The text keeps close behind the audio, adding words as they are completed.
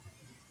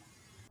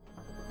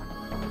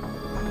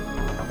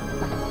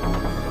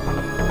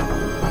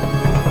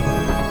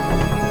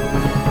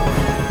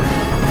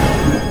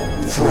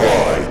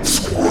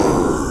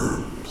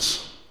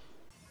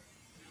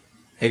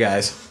Hey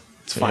guys,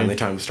 it's finally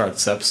time to start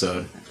this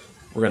episode.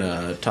 We're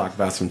gonna talk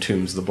about some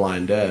Tombs of the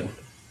Blind Dead.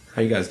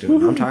 How you guys doing?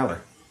 Woo-hoo. I'm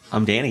Tyler.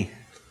 I'm Danny.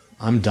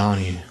 I'm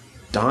Donnie.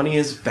 Donnie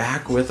is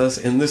back with us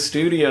in the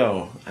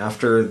studio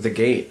after The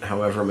Gate,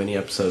 however many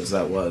episodes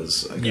that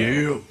was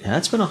ago. Yeah,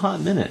 it's been a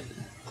hot minute.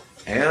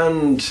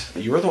 And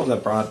you were the one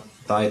that brought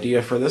the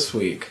idea for this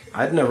week.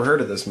 I'd never heard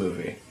of this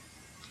movie.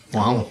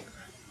 Wow.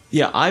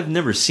 Yeah, I've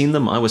never seen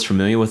them. I was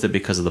familiar with it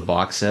because of the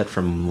box set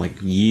from like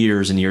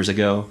years and years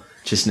ago.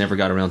 Just never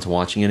got around to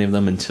watching any of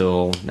them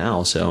until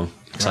now, so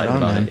excited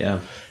about it, yeah.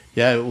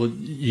 Yeah, well,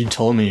 you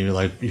told me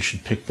you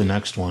should pick the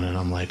next one, and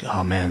I'm like,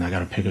 oh man, I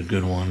gotta pick a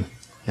good one.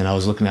 And I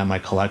was looking at my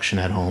collection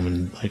at home,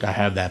 and I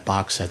have that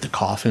box set, the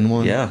Coffin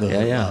one,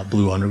 the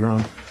Blue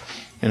Underground.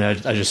 And I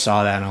just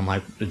saw that, and I'm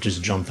like, it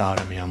just jumped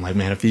out at me. I'm like,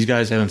 man, if these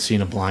guys haven't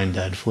seen a Blind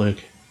Dead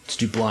flick, let's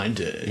do Blind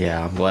Dead.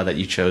 Yeah, I'm glad that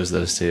you chose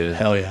those two.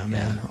 Hell yeah,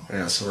 man.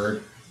 Yeah, so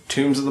we're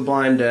Tombs of the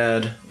Blind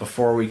Dead.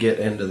 Before we get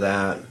into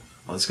that,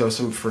 let's go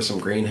for some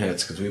green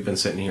hits, because we've been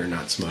sitting here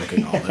not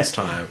smoking all this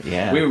time.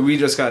 Yeah. We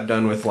just got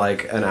done with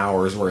like an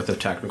hour's worth of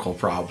technical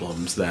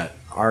problems that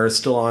are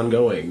still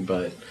ongoing,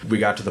 but we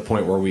got to the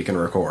point where we can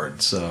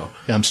record, so.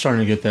 Yeah, I'm starting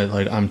to get that,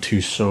 I'm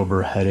too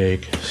sober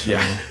headache. So.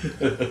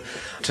 Yeah.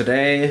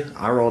 Today,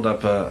 I rolled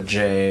up a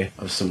J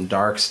of some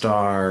Dark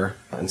Star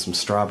and some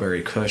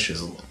Strawberry Kush.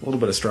 There's a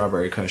little bit of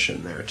Strawberry Kush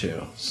in there,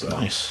 too. So,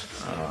 nice.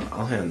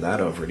 I'll hand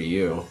that over to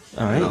you.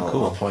 All right,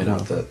 cool. I'll point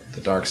out the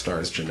Dark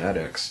Star's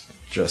genetics,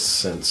 just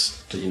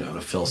since,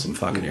 to fill some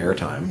fucking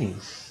airtime.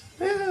 Nice.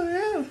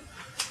 Yeah.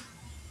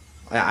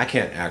 I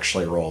can't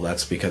actually roll.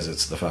 That's because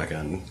it's the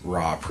fucking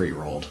raw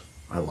pre-rolled.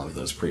 I love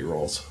those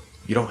pre-rolls.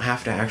 You don't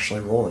have to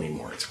actually roll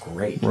anymore. It's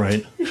great.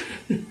 Right.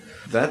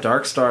 That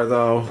Dark Star,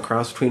 though,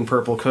 cross between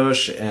Purple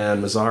Kush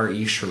and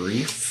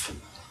Mazar-e-Sharif.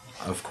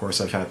 Of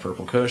course, I've had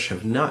Purple Kush.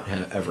 Have not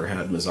ever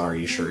had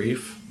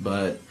Mazar-e-Sharif,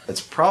 but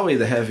it's probably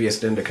the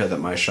heaviest indica that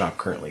my shop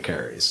currently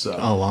carries. So.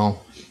 Oh,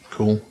 wow.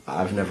 Cool.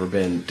 I've never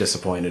been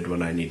disappointed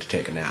when I need to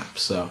take a nap,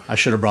 so. I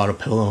should have brought a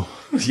pillow.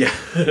 Yeah.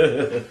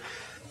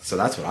 So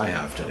that's what I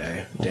have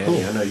today. Danny,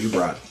 cool. I know you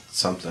brought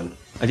something.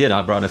 I did.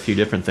 I brought a few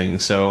different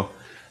things. So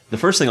the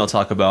first thing I'll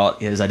talk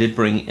about is I did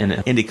bring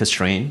an indica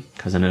strain,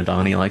 because I know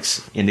Donnie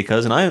likes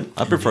indicas, and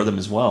I prefer them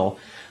as well.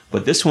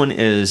 But this one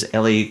is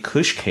LA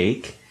Kush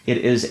Cake. It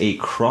is a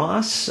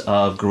cross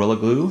of Gorilla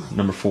Glue,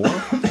 number 4,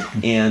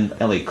 and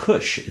LA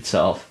Kush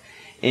itself.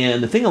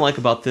 And the thing I like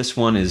about this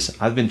one is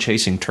I've been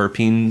chasing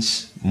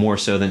terpenes more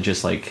so than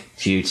just like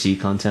THC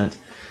content.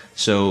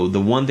 So the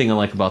one thing I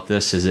like about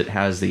this is it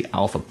has the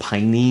alpha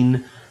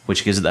pinene,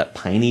 which gives it that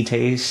piney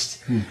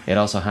taste. It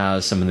also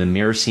has some of the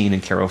myrcene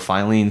and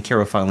carophyllene.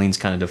 Carophyllene is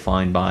kind of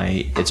defined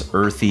by its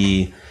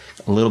earthy,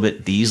 a little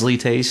bit diesely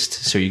taste.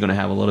 So you're going to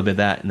have a little bit of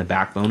that in the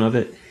backbone of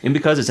it. And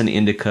because it's an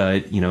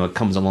indica, it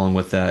comes along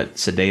with that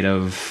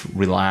sedative,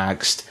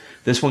 relaxed.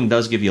 This one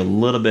does give you a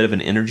little bit of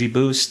an energy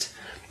boost,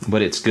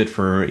 but it's good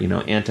for,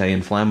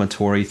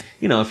 anti-inflammatory.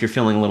 If you're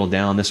feeling a little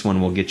down, this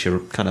one will get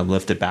you kind of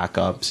lifted back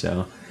up.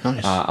 So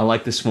nice. I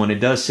like this one. It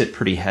does sit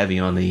pretty heavy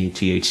on the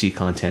THC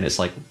content. It's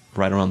like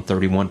right around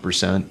 31%.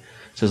 So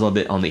it's a little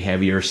bit on the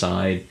heavier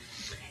side.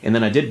 And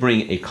then I did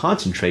bring a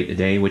concentrate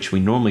today, which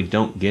we normally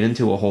don't get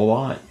into a whole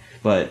lot.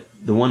 But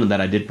the one that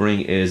I did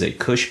bring is a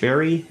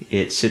Kushberry.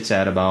 It sits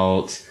at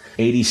about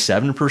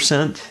 87%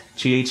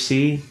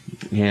 THC.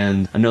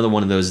 And another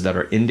one of those that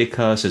are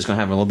indica, so it's going to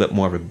have a little bit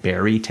more of a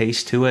berry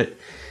taste to it.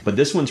 But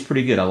this one's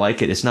pretty good. I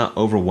like it. It's not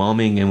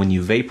overwhelming, and when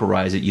you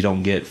vaporize it, you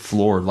don't get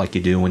floored like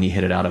you do when you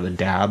hit it out of a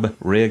dab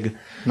rig.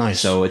 Nice.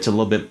 So it's a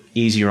little bit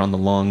easier on the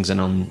lungs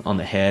and on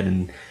the head,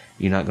 and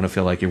you're not going to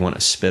feel like you want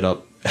to spit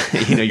up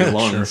your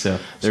lungs. Sure. So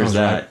there's Sounds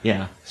that. Right.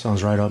 Yeah.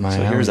 Sounds right up my alley.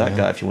 So here's that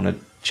guy. If you want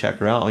to check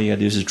her out, all you got to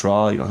do is just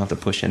draw. You don't have to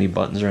push any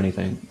buttons or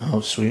anything.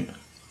 Oh, sweet.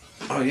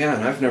 Oh, yeah,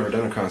 and I've never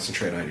done a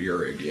concentrate out of your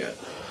rig yet.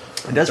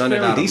 It does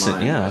fairly decent.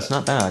 Mine, yeah, it's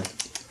not bad.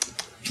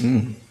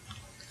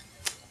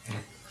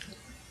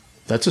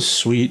 That's a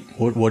sweet.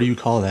 What do you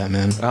call that,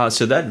 man?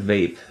 So that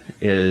vape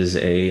is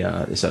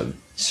it's a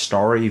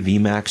Starry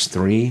VMAX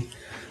 3.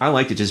 I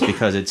liked it just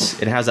because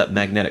it has that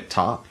magnetic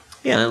top.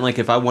 Yeah, and like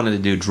if I wanted to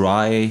do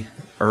dry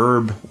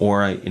herb,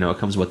 or it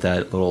comes with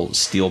that little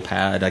steel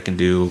pad, I can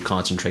do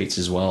concentrates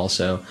as well.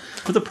 So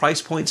for the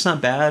price point, it's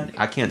not bad.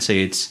 I can't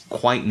say it's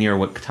quite near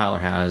what Tyler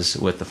has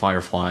with the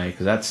Firefly,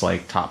 because that's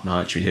like top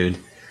notch, dude.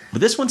 But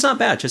this one's not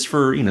bad, just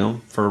for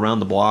for around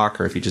the block,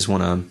 or if you just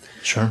want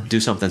to do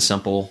something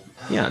simple.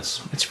 Yeah,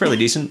 it's fairly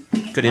decent.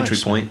 Good entry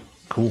point. Man.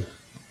 Cool.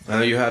 I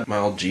know you had my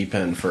old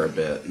G-Pen for a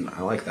bit, and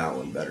I like that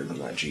one better than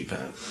that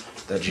G-Pen.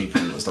 That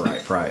G-Pen was the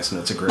right price, and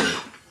it's a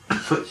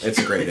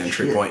great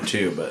entry point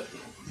too. But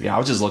yeah, I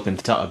was just looking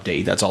to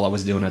update. That's all I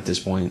was doing at this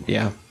point.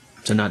 Yeah,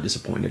 so not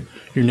disappointed.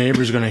 Your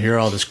neighbor's gonna hear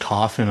all this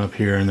coughing up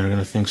here, and they're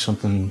gonna think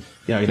something.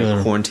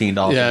 Yeah, quarantined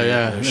off.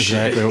 Yeah,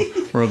 exactly.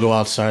 We're gonna go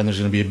outside, and there's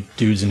gonna be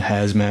dudes in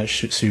hazmat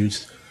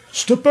suits.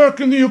 Step back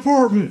in the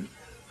apartment.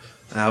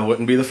 That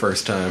wouldn't be the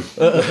first time.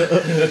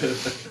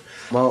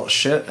 Well,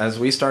 shit, as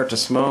we start to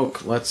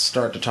smoke, let's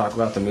start to talk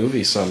about the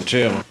movie some,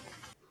 too.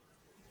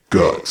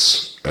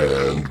 Guts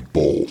and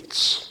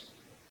Bolts.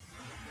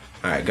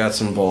 All right,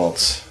 guts and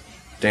bolts.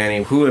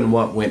 Danny, who and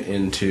what went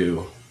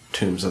into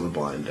Tombs of the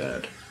Blind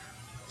Dead?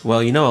 Well,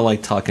 I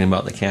like talking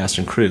about the cast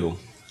and crew,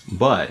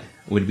 but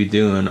we'd be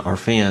doing our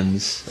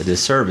fans a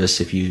disservice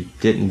if you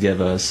didn't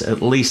give us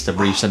at least a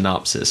brief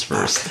synopsis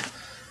first.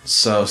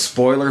 So,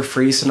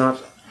 spoiler-free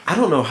synopsis. I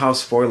don't know how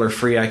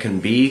spoiler-free I can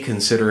be,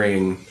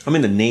 considering... I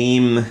mean, the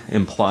name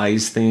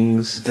implies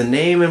things. The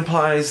name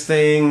implies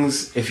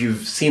things. If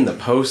you've seen the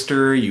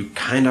poster, you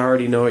kind of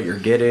already know what you're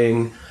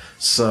getting.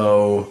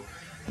 So,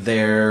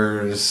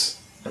 there's...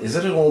 Is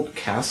it an old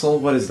castle?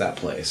 What is that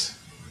place?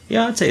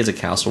 Yeah, I'd say it's a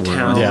castle.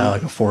 Town. Yeah,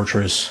 like a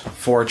fortress.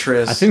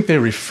 Fortress. I think they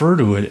refer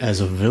to it as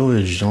a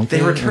village, don't they?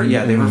 They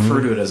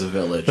refer to it as a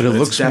village. But it it's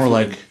looks more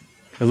definitely- like...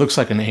 It looks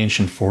like an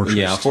ancient fortress.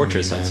 Yeah, to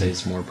fortress, me, I'd man. say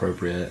it's more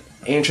appropriate.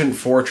 Ancient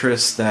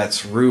fortress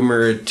that's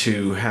rumored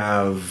to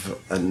have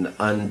an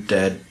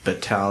undead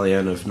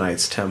battalion of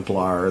Knights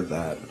Templar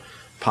that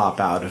pop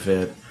out of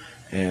it,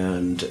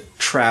 and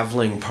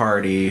traveling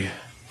party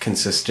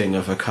consisting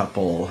of a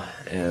couple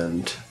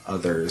and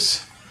others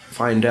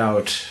find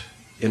out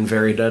in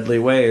very deadly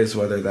ways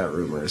whether that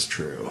rumor is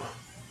true.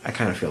 I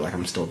kind of feel like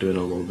I'm still doing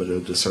a little bit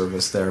of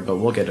disservice there, but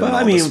we'll get into Well, all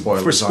I mean, the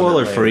spoilers for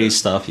spoiler-free on it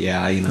stuff,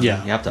 Yeah. you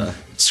have to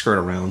skirt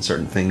around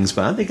certain things,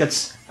 but I think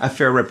that's a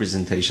fair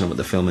representation of what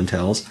the film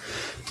entails.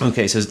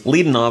 Okay, so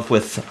leading off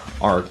with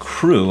our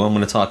crew, I'm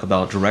going to talk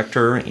about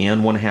director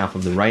and one half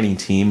of the writing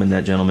team, and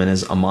that gentleman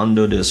is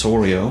Armando de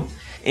Osorio.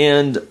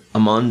 And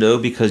Armando,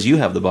 because you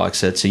have the box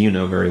set, so you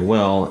know very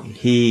well,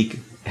 he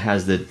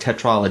has the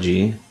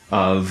tetralogy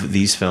of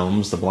these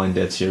films, the Blind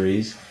Dead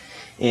series.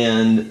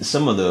 And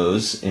some of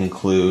those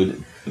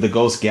include The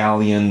Ghost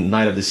Galleon,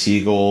 Night of the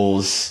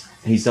Seagulls.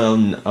 He's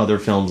done other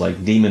films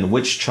like Demon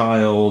Witch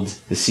Child,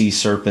 The Sea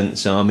Serpent.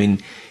 So, I mean,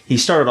 he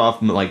started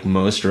off like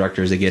most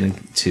directors that get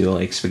into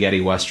like spaghetti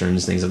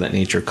westerns, things of that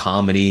nature,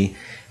 comedy.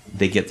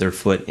 They get their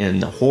foot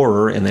in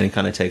horror, and then it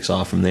kind of takes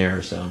off from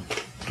there. So,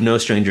 no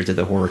stranger to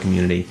the horror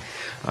community.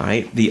 All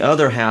right. The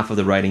other half of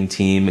the writing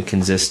team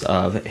consists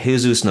of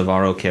Jesus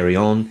Navarro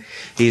Carrion.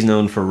 He's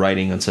known for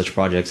writing on such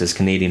projects as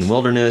Canadian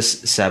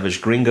Wilderness,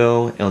 Savage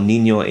Gringo, El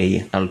Niño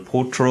y El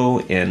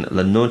Potro, and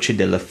La Noche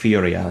de la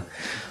Furia.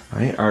 All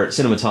right. Our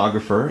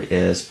cinematographer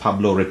is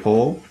Pablo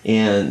Ripoll,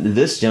 and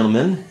this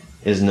gentleman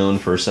is known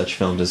for such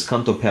films as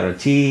Canto para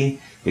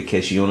ti,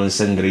 Vacaciones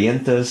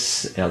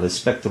Sangrientas, El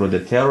Espectro de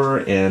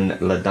Terror, and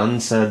La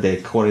Danza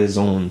de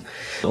Corazón.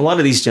 A lot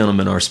of these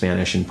gentlemen are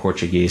Spanish and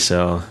Portuguese,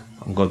 so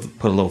I'm going to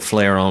put a little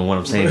flair on what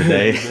I'm saying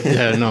today.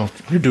 Yeah, no,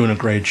 you're doing a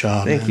great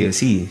job. Thank you.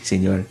 Sí,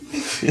 señor.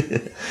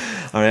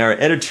 All right, our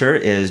editor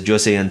is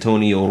Jose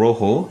Antonio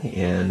Rojo,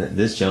 and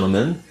this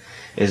gentleman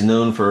is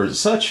known for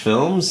such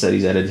films that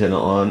he's edited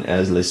on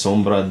as La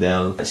Sombra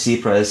del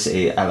Ciprés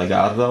y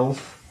Algarado,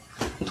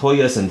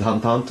 Toyas and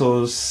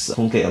Tantantos,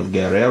 Junque el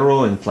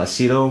Guerrero, and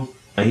Placido.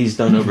 He's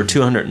done over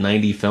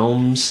 290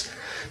 films,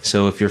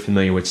 so if you're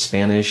familiar with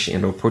Spanish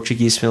and or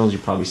Portuguese films,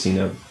 you've probably seen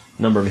a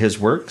number of his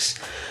works.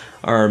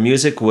 Our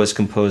music was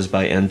composed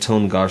by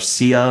Anton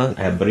Garcia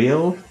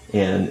Abril,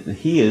 and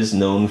he is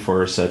known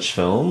for such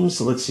films.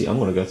 Let's see, I'm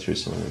going to go through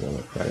some of his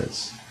other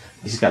credits.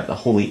 He's got The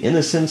Holy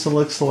Innocents, it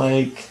looks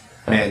like.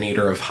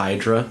 Man-Eater of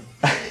Hydra.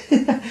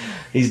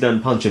 He's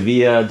done Pancho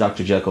Villa,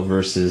 Dr. Jekyll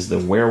versus the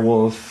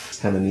Werewolf.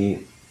 Kind of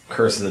neat.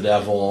 Curse of the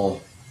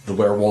Devil, The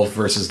Werewolf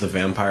versus the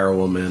Vampire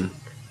Woman.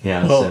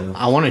 Yeah, Well, so.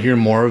 I want to hear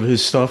more of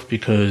his stuff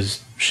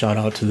because shout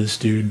out to this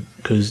dude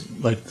because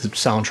like the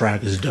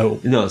soundtrack is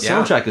dope. No, the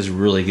Yeah. soundtrack is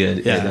really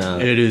good. Yeah,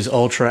 And, it is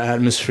ultra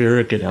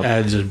atmospheric. It Yep.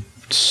 adds a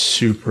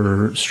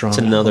super strong. It's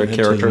another element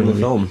to character in the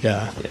movie. film.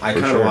 Yeah. I for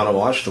kind of sure. want to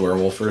watch The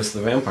Werewolf versus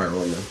the Vampire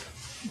Woman.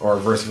 Or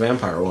versus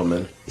Vampire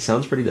Woman.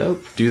 Sounds pretty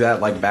dope. Do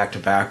that like back to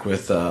back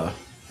with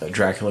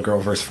Dracula Girl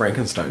versus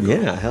Frankenstein.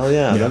 Yeah, hell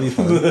yeah. That'd be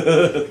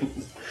fun.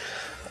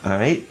 All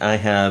right, I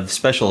have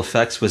special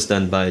effects was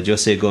done by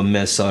Jose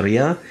Gomez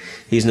Soria.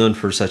 He's known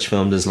for such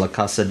films as La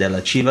Casa de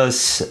las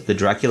Chivas, The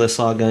Dracula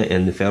Saga,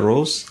 and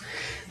Ferros.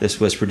 This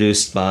was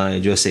produced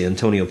by Jose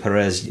Antonio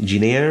Perez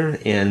Giner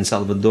and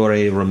Salvador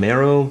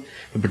Romero.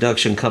 The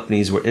production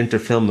companies were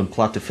Interfilm and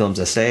Plata Films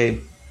S.A.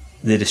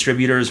 The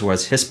distributors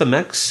was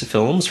Hispamex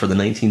Films for the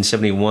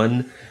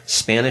 1971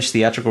 Spanish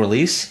theatrical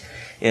release,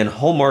 and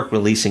Hallmark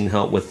Releasing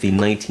helped with the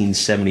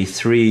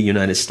 1973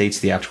 United States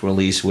theatrical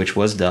release, which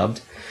was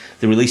dubbed.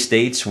 The release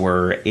dates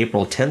were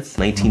April 10th,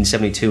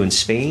 1972 in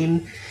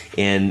Spain,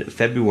 and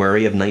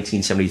February of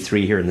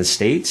 1973 here in the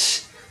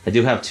States. I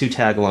do have two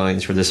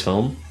taglines for this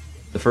film.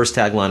 The first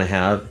tagline I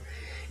have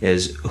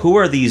is, "Who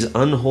are these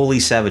unholy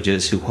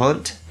savages who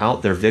hunt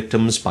out their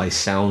victims by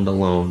sound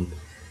alone?"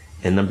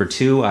 And number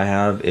two I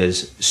have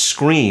is,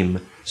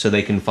 "Scream so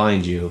they can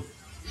find you."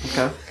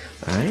 Okay.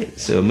 All right,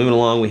 so moving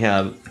along, we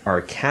have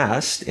our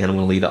cast, and I'm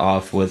going to lead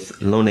off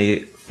with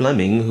Lone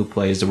Fleming, who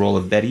plays the role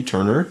of Betty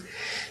Turner.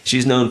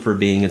 She's known for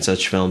being in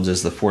such films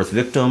as The Fourth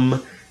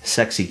Victim,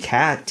 Sexy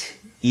Cat,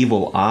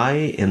 Evil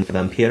Eye, and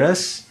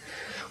Vampiras.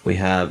 We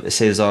have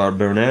Cesar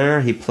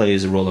Bernard. He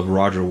plays the role of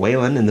Roger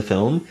Whalen in the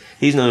film.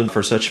 He's known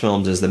for such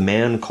films as The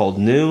Man Called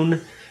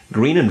Noon,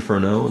 Green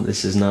Inferno.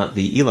 This is not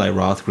the Eli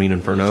Roth Green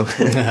Inferno.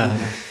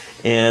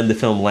 and the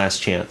film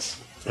Last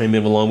Chance. And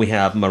move along, we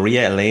have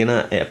Maria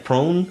Elena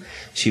Epron.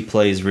 She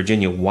plays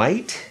Virginia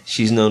White.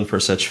 She's known for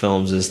such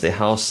films as The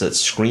House That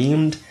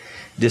Screamed,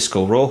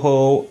 Disco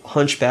Rojo,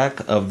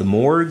 Hunchback of the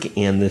Morgue,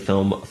 and the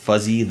film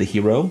Fuzzy the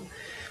Hero.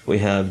 We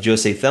have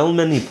Jose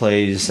Thelman. He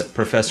plays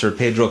Professor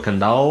Pedro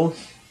Candal.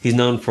 He's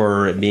known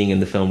for being in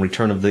the film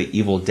Return of the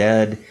Evil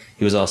Dead.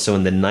 He was also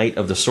in The Night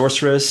of the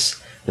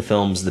Sorceress, the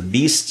films The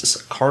Beasts,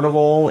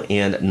 Carnival,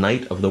 and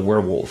Night of the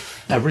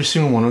Werewolf. Every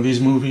single one of these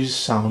movies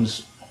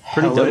sounds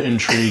Pretty hella dope.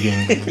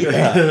 intriguing.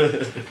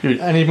 Dude,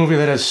 any movie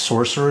that has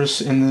sorceress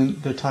in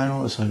the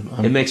title is like...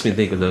 It makes me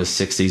think of those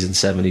 60s and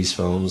 70s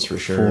films for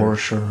sure. For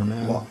sure,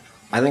 man. Well,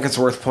 I think it's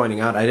worth pointing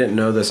out, I didn't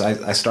know this.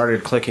 I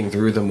started clicking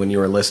through them when you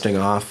were listing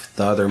off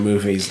the other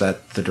movies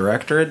that the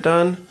director had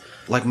done.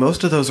 Like,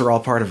 most of those are all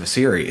part of a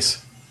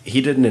series. He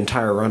did an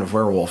entire run of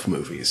werewolf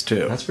movies,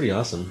 too. That's pretty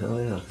awesome.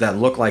 Hell yeah. That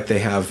look like they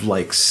have,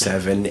 like,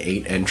 7,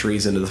 8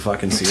 entries into the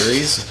fucking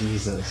series.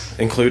 Jesus.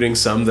 Including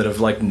some that have,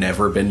 like,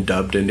 never been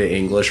dubbed into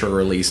English or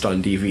released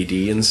on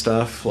DVD and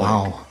stuff. Like,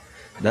 Wow.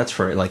 That's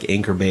for like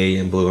Anchor Bay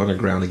and Blue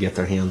Underground to get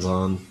their hands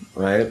on.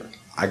 right?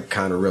 I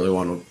kind of really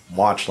want to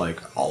watch, like,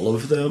 all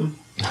of them.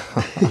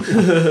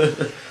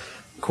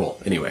 Cool.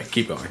 Anyway,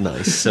 keep going.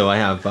 Nice. So I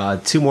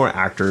have 2 more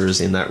actors,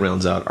 and that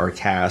rounds out our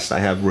cast. I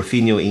have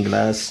Rufino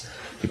Ingles.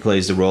 He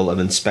plays the role of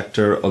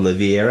Inspector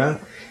Oliveira.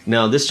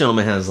 Now, this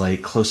gentleman has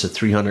like close to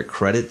 300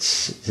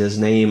 credits. His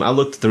name, I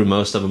looked through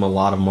most of them. A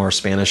lot of them are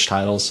Spanish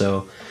titles.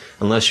 So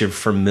unless you're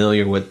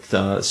familiar with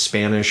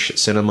Spanish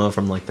cinema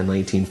from like the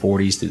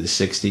 1940s through the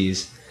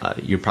 60s,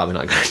 you're probably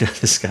not going to know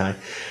this guy.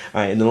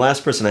 All right, and the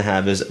last person I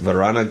have is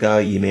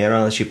Veronica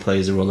Yimera. She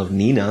plays the role of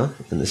Nina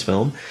in this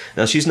film.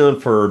 Now, she's known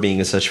for being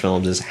in such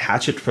films as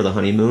Hatchet for the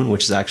Honeymoon,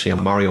 which is actually a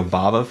Mario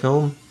Bava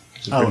film.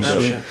 Oh,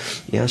 shit.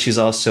 Yeah, she's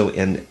also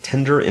in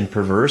Tender and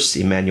Perverse,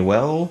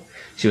 Emmanuel.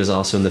 She was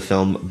also in the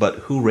film But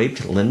Who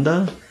Raped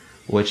Linda,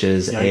 which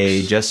is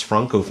a Yikes. Jess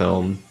Franco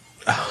film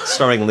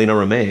starring Lena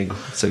Romay.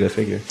 So go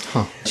figure.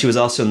 Huh. She was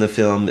also in the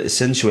film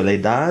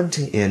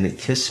Sensualidad and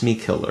Kiss Me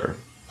Killer.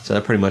 So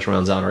that pretty much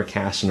rounds out our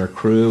cast and our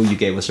crew. You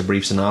gave us a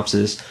brief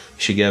synopsis. You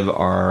should give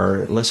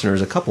our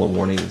listeners a couple of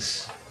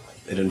warnings,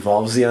 It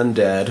involves the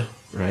undead.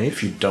 right?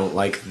 If you don't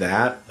like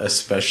that,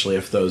 especially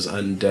if those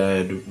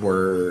undead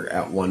were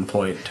at one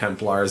point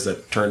Templars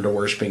that turned to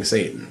worshiping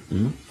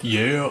Satan.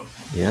 Yeah.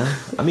 Yeah.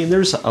 I mean,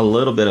 there's a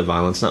little bit of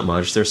violence, not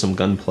much. There's some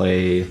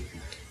gunplay,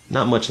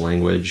 not much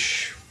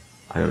language.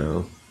 I don't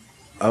know.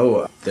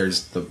 Oh,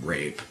 there's the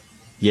rape.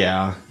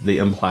 Yeah, the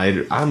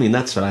implied. I mean,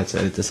 that's what I'd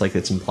say. It's just like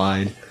it's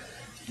implied.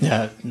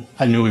 Yeah,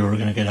 I knew we were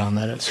going to get on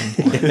that at some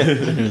point.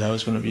 I knew that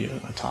was going to be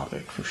a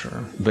topic for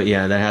sure. But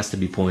yeah, that has to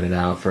be pointed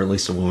out for at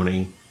least a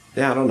warning.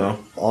 Yeah, I don't know.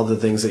 All the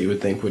things that you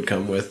would think would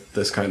come with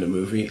this kind of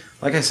movie.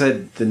 Like I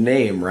said, the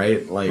name,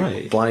 right? Like,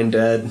 Right. Blind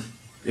Dead.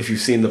 If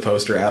you've seen the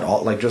poster at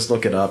all, like, just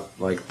look it up.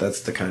 Like,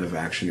 that's the kind of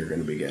action you're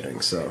going to be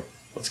getting. So,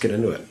 let's get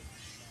into it.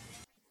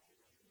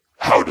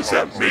 How does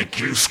that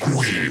make you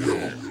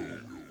squeal?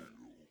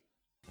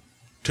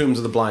 Tombs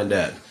of the Blind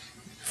Dead.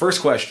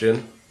 First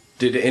question,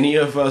 did any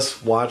of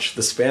us watch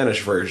the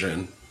Spanish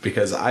version?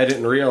 Because I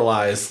didn't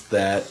realize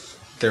that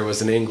there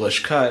was an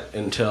English cut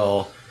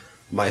until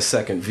my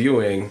second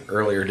viewing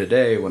earlier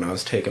today when I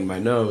was taking my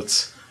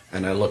notes,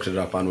 and I looked it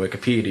up on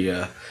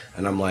Wikipedia,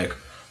 and I'm like,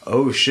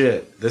 oh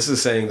shit, this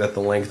is saying that the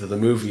length of the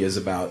movie is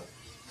about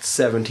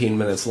 17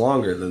 minutes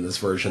longer than this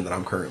version that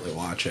I'm currently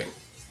watching.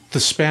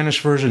 The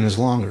Spanish version is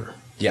longer.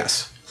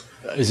 Yes.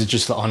 Is it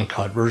just the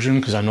uncut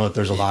version? Because I know that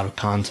there's a lot of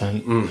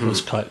content that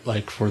was cut,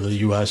 like for the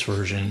U.S.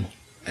 version.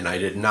 And I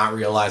did not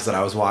realize that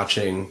I was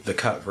watching the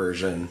cut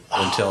version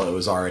until it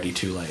was already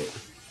too late.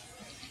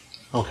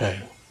 Okay,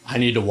 I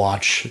need to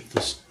watch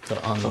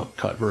the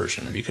uncut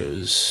version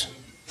because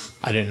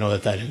I didn't know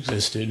that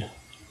existed.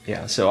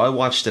 Yeah, so I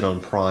watched it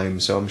on Prime,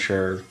 so I'm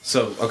sure.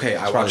 So, okay, I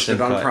probably watched it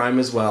some on cut. Prime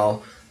as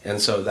well,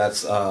 and so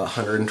that's a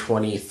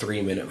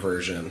 123-minute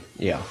version.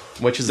 Yeah,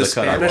 which is The the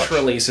cut I Spanish watched.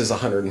 release is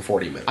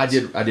 140 minutes. I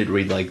did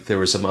read like there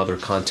was some other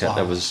content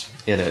that was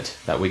in it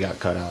that we got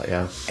cut out.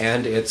 Yeah,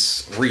 And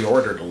it's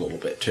reordered a little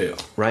bit, too.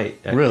 right.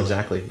 Really?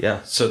 Exactly.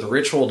 Yeah. So the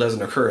ritual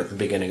doesn't occur at the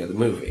beginning of the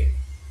movie.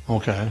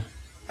 Okay.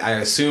 I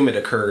assume it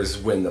occurs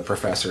when the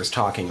professor's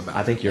talking about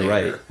I think it you're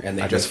later, right. And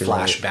they I just think you're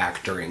flash right.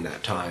 back during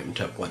that time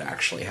to what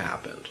actually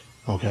happened.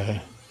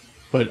 Okay.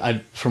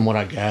 But from what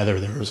I gather,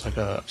 there was like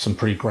some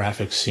pretty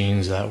graphic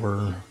scenes that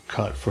were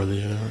cut for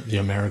the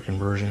American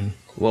version.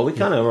 Well, we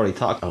kind of already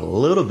talked a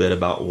little bit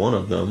about one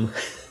of them.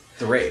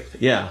 The rape.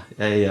 Yeah.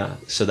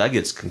 So that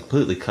gets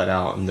completely cut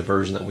out in the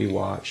version that we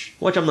watched,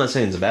 which I'm not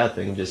saying is a bad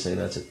thing. I'm just saying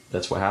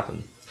that's what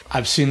happened.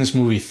 I've seen this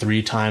movie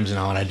 3 times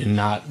now, and I did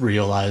not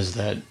realize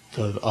that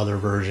the other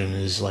version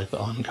is like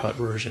the uncut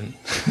version.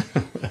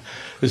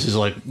 This is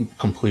like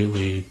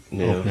completely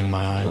opening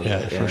my eyes.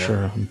 Yeah, for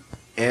sure.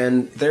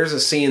 And there's a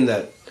scene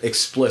that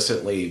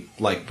explicitly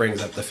like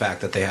brings up the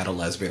fact that they had a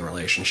lesbian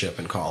relationship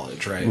in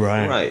college, right?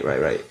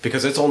 Right.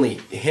 Because it's only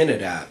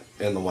hinted at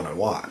in the one I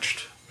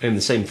watched. And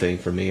the same thing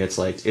for me. It's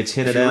like it's If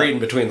hinted you're at. reading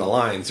between the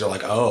lines, you're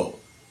like, oh,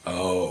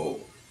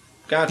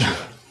 gotcha.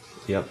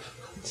 Yep.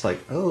 It's like,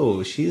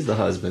 oh, she's the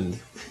husband.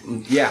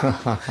 Yeah.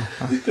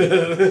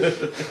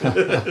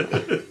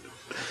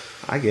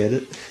 I get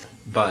it.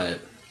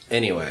 But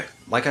anyway,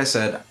 like I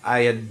said,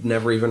 I had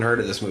never even heard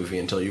of this movie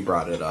until you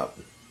brought it up.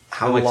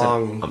 How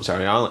long? I'm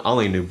sorry, I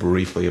only knew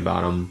briefly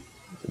about him,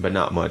 but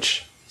not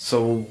much.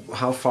 So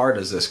how far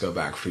does this go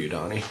back for you,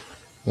 Donnie?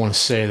 I want to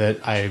say that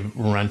I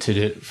rented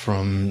it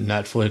from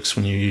Netflix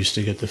when you used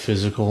to get the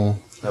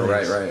physical. Oh,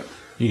 right.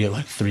 You get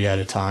like 3 at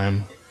a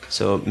time.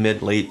 So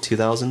late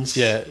 2000s?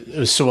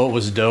 Yeah. So what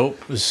was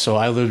dope was, so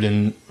I lived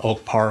in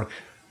Oak Park,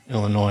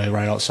 Illinois,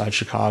 right outside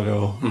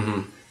Chicago.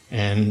 Mm-hmm.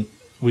 And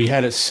we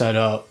had it set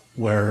up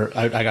where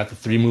I got the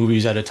 3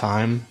 movies at a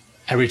time.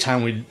 Every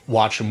time we'd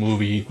watch a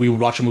movie, we would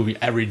watch a movie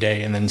every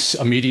day and then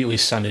immediately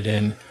send it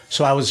in.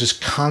 So I was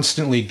just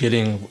constantly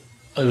getting,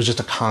 it was just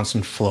a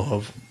constant flow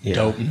of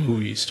dope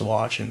movies to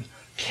watch. And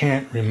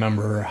can't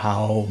remember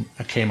how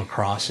I came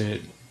across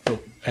it.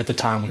 But at the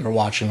time, we were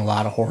watching a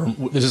lot of horror.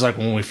 This is like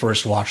when we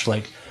first watched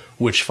like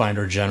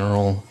Witchfinder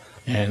General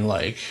and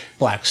like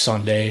Black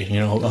Sunday,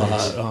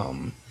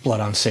 Blood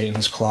on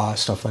Satan's Claw,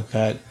 stuff like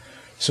that.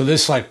 So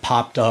this like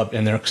popped up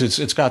in there because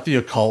it's got the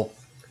occult.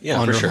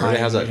 Yeah, for sure. It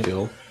has that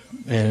feel.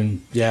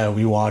 And yeah,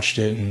 we watched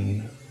it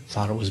and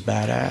thought it was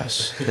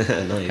badass.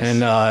 Nice.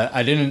 And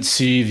I didn't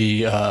see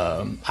the.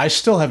 I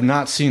still have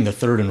not seen the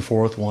 3rd and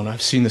 4th one.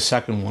 I've seen the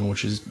 2nd one,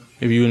 which is,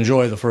 if you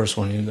enjoy the first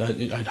one,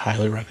 I'd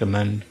highly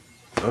recommend.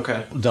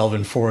 Okay.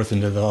 Delving forth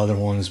into the other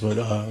ones, but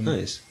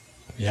Nice.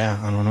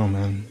 Yeah, I don't know,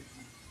 man.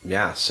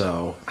 Yeah,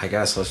 so I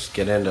guess let's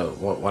get into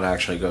what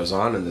actually goes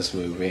on in this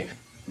movie.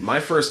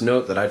 My first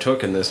note that I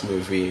took in this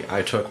movie,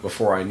 I took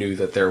before I knew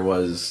that there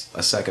was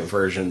a second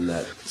version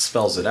that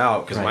spells it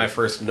out, because my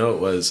first note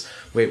was,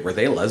 wait, were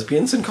they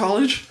lesbians in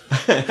college?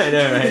 I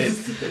know, right?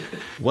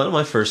 One of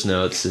my first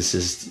notes is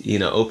just,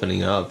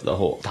 opening up the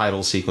whole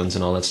title sequence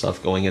and all that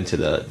stuff, going into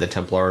the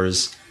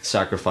Templars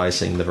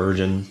sacrificing the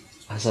Virgin.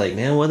 I was like,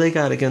 man, what they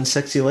got against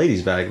sexy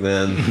ladies back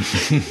then?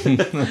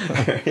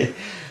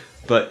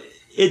 But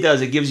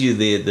it gives you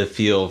the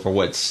feel for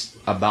what's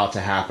about to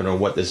happen or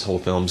what this whole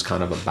film's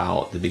kind of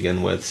about to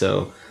begin with.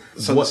 So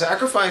the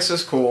sacrifice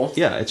is cool.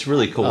 Yeah, it's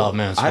really cool. Oh,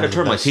 man, I had to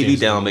turn my TV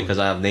down because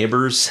I have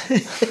neighbors.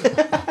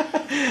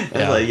 I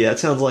was like, it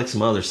sounds like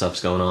some other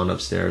stuff's going on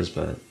upstairs,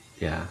 but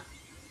yeah.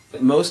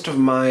 Most of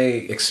my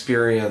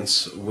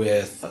experience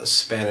with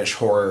Spanish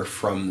horror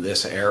from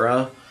this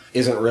era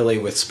isn't really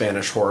with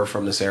Spanish horror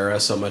from this era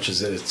so much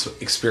as it's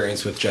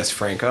experience with Jess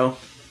Franco.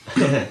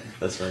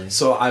 That's right.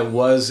 So I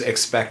was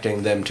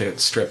expecting them to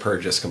strip her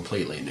just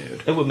completely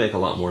nude. It would make a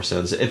lot more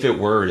sense if it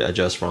were a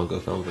Jess Franco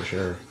film for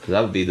sure. Because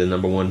that would be the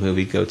 #1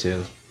 movie to go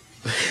to.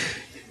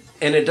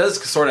 And it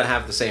does sort of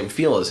have the same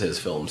feel as his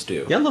films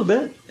do. Yeah, a little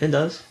bit. It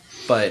does.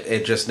 But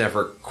it just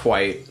never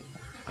quite...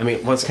 I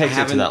mean,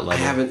 I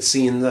haven't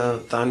seen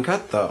the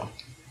uncut, though.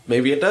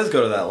 Maybe it does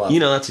go to that level.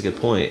 That's a good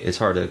point. It's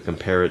hard to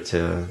compare it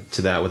to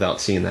that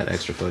without seeing that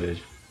extra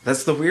footage.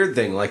 That's the weird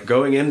thing. Like,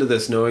 going into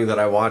this knowing that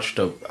I watched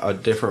a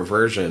different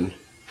version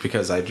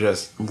because I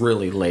just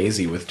really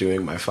lazy with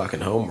doing my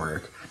fucking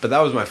homework. But that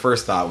was my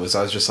first thought, was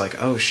I was just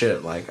like, oh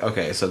shit, like,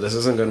 okay, so this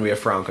isn't going to be a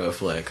Franco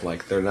flick.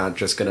 Like, they're not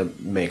just going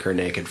to make her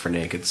naked for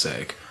naked's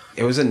sake.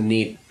 It was a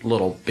neat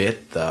little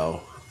bit,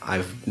 though.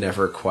 I've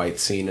never quite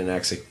seen an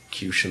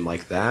execution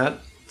like that.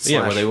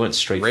 Yeah, where they went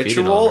straight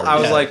ritual. On her. I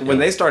was like, when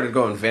they started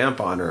going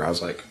vamp on her, I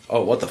was like,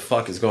 oh, what the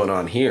fuck is going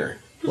on here?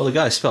 Well, the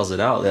guy spells it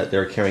out that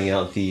they're carrying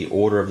out the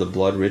Order of the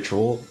Blood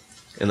ritual,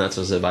 and that's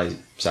what it by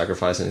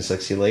sacrificing a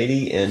sexy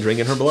lady and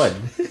drinking her blood.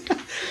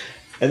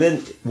 And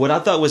then what I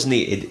thought was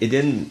neat, it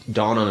didn't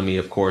dawn on me,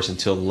 of course,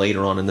 until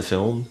later on in the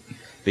film,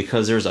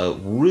 because there's a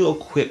real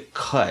quick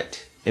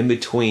cut in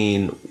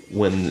between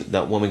when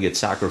that woman gets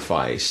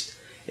sacrificed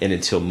and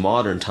until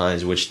modern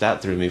times, which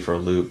that threw me for a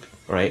loop,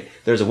 right?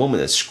 There's a woman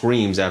that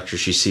screams after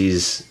she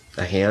sees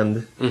a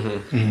hand. Mm-hmm.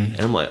 Mm-hmm. And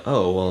I'm like,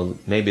 oh, well,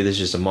 maybe this is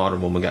just a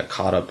modern woman got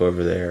caught up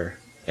over there.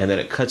 And then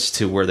it cuts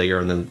to where they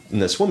are in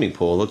the swimming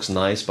pool. It looks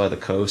nice by the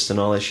coast and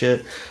all that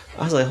shit.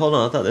 I was like, hold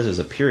on, I thought this was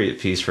a period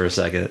piece for a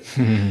second.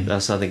 Mm-hmm.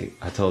 That's something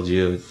I told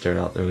you during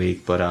out the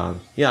week. But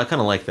yeah, I kind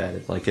of like that.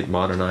 It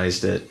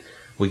modernized it.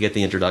 We get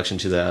the introduction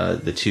to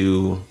the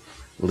 2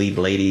 lead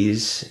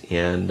ladies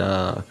and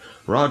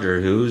Roger,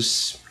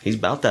 he's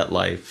about that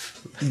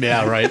life.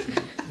 Yeah, right.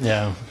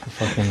 Yeah.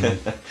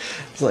 Fucking.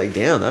 It's like,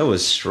 damn, that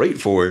was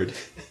straightforward.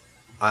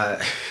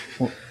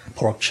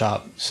 Pork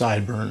chop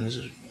sideburns.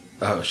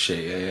 Oh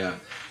shit, yeah.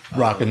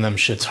 Rocking them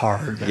shits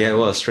hard. Man. Yeah,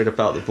 well, straight up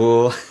out the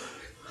pool.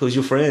 Who's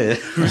your friend?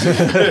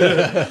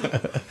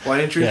 Why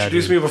didn't you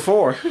introduce me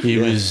before?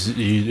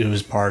 It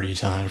was party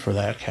time for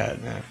that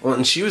cat, man. Well,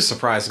 and she was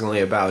surprisingly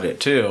about it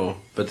too.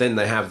 But then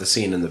they have the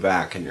scene in the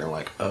back, and you're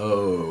like,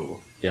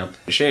 oh. Yep.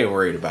 She ain't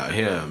worried about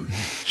him.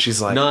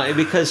 She's like... No,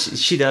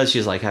 because she does.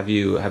 She's like, have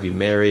you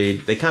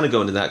married? They kind of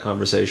go into that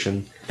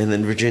conversation. And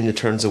then Virginia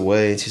turns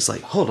away, and she's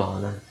like, hold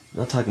on. I'm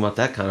not talking about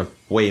that kind of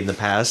way in the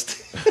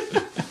past.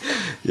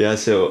 Yeah,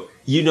 so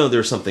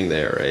there's something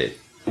there, right?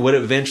 What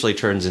it eventually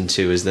turns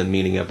into is them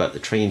meeting up at the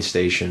train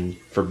station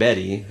for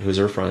Betty, who's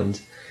her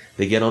friend.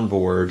 they get on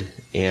board,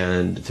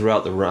 and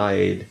throughout the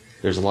ride,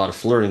 there's a lot of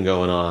flirting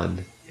going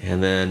on.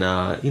 And then,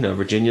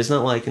 Virginia's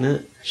not liking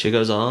it. She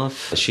goes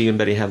off. She and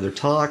Betty have their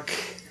talk.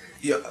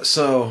 Yeah,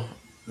 so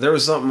there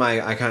was something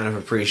I kind of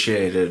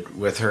appreciated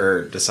with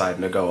her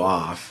deciding to go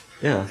off.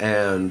 Yeah.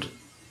 And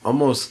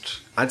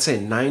almost, I'd say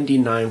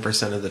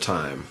 99% of the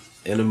time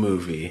in a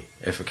movie,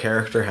 if a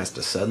character has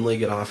to suddenly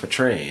get off a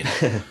train,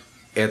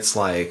 it's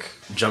like,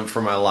 jump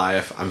for my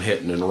life, I'm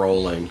hitting and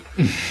rolling.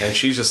 And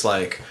she's just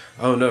like,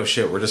 oh no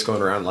shit, we're just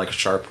going around like a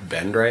sharp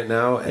bend right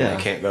now, and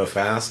I can't go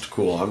fast.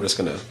 Cool, I'm just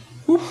gonna...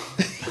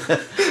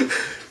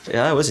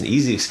 Yeah, it was an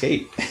easy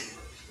escape.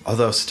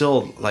 Although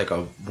still like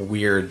a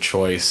weird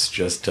choice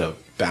just to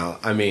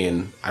bounce. I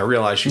mean, I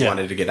realized she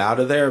wanted to get out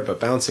of there, but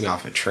bouncing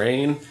off a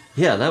train...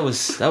 Yeah, that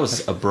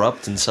was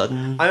abrupt and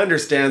sudden. I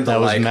understand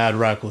that was mad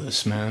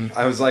reckless, man.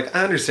 I was like,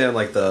 I understand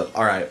like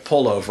all right,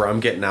 pull over,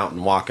 I'm getting out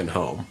and walking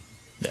home.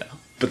 Yeah.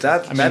 But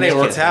that ain't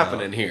what's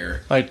happening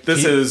here. Like,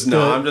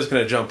 I'm just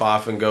going to jump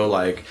off and go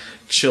like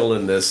chill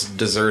in this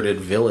deserted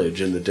village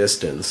in the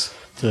distance.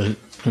 The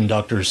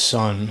conductor's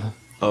son,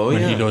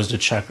 when he goes to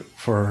check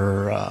for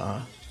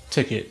her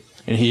ticket,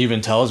 and he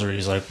even tells her,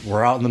 he's like,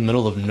 we're out in the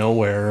middle of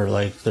nowhere,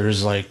 like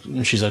there's like,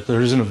 she's like,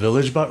 there isn't a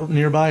village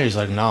nearby. He's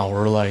like, no,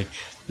 we're like,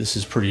 this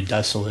is pretty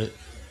desolate.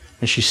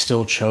 And she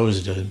still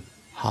chose to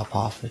hop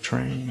off the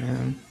train,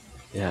 man.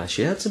 Yeah,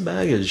 she had some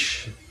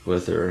baggage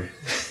with her.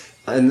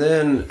 And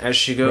then as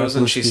she goes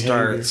and she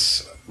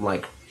starts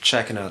like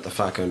checking out the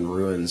fucking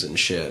ruins and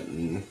shit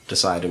and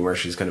deciding where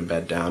she's going to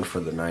bed down for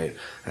the night,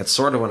 that's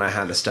sort of when I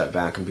had to step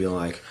back and be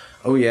like,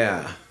 oh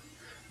yeah,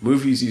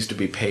 movies used to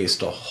be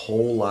paced a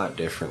whole lot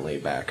differently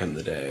back in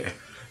the day,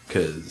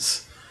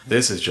 because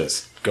this is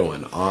just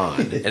going on.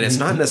 And it's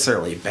not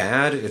necessarily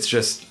bad, it's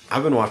just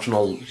I've been watching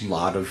a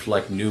lot of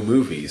like new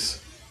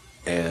movies,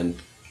 and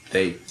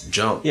they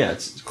jump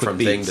from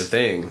thing to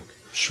thing.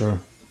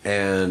 Sure.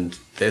 And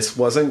this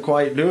wasn't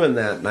quite doing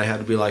that, and I had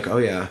to be like, oh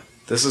yeah,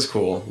 this is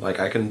cool. Like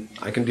I can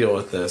deal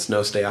with this.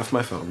 No, stay off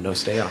my phone. No,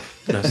 stay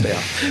off. No, stay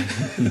off.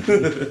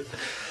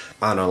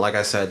 I don't know. Like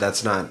I said,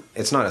 it's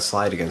not a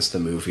slight against the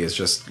movie. It's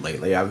just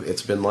lately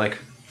it's been like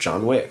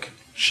John Wick,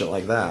 shit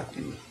like that.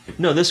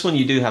 No, this one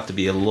you do have to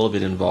be a little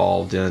bit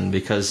involved in,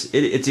 because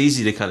it's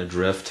easy to kind of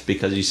drift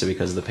because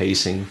of the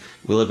pacing.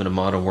 We live in a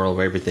modern world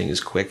where everything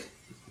is quick.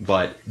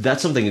 But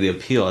that's something of the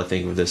appeal, I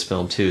think, of this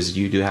film, too, is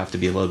you do have to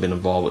be a little bit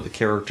involved with the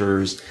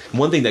characters.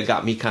 One thing that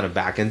got me kind of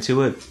back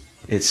into it,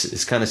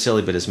 it's kind of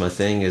silly, but it's my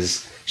thing,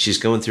 is she's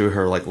going through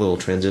her, like, little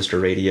transistor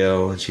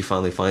radio, and she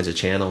finally finds a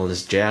channel, and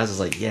this jazz is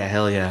like, yeah,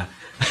 hell yeah.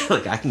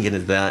 Like, I can get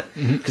into that.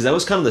 Because that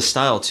was kind of the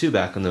style, too,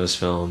 back in those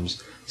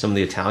films. Some of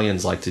the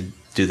Italians like to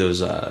do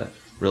those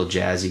real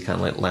jazzy, kind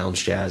of like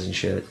lounge jazz and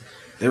shit.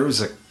 There was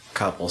a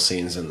couple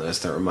scenes in this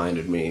that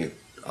reminded me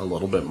a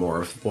little bit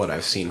more of what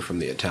I've seen from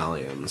the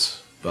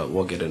Italians, but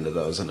we'll get into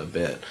those in a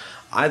bit.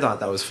 I thought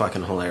that was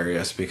fucking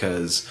hilarious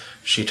because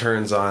she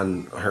turns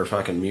on her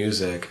fucking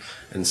music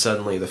and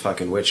suddenly the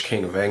fucking Witch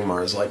King of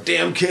Angmar is like,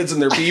 damn kids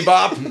and their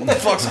bebop, what the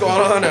fuck's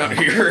going on out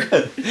here?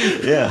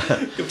 Yeah.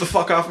 Get the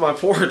fuck off my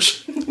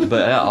porch.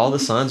 But yeah, all the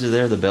signs are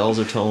there, the bells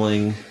are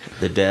tolling,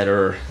 the dead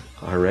are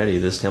ready,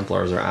 the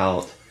Templars are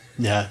out.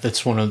 Yeah,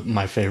 that's one of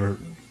my favorite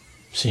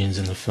scenes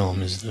in the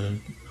film, is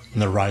when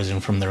they're rising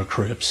from their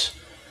crypts.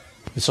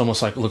 It's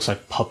almost like, it looks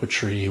like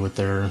puppetry with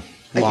their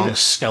long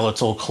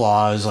skeletal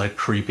claws like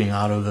creeping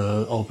out of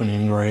the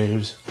opening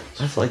graves.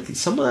 Like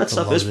some of that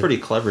stuff is pretty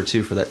clever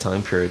too for that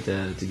time period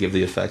to give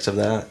the effects of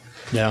that.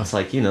 Yeah, it's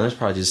like, there's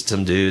probably just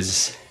some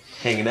dudes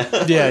hanging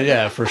out.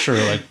 Yeah, for sure.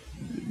 Like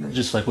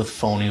just like with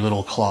phony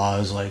little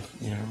claws, like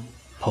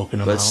poking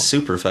them out. But it's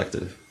super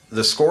effective.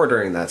 The score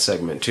during that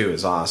segment too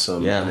is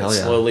awesome. Yeah, and it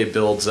slowly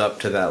builds up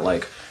to that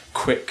like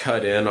quick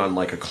cut in on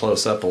like a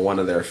close up of one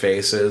of their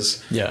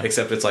faces. Yeah.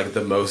 Except it's like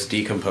the most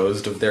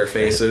decomposed of their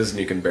faces, and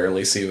you can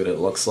barely see what it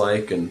looks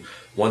like. And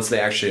once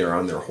they actually are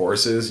on their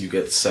horses, you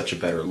get such a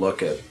better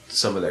look at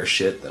some of their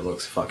shit that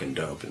looks fucking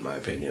dope, in my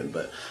opinion.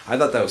 But I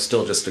thought that was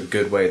still just a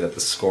good way that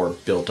the score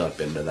built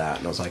up into that,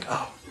 and I was like,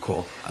 oh,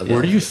 cool.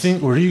 Where do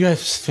you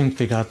guys think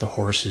they got the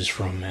horses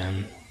from,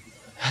 man?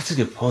 That's a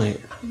good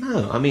point.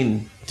 No, I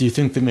mean, do you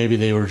think that maybe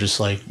they were just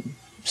like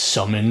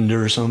summoned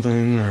or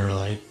something, or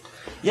like?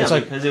 Yeah, it's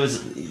like, because it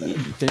was.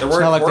 It's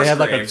not like they had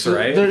like eggs, a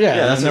right.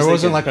 Yeah, and there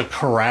wasn't like a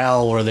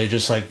corral where they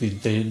just like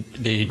they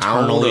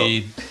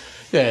eternally.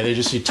 Yeah, they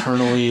just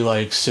eternally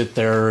like sit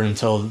there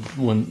until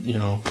when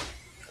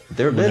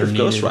They were made of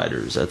Ghost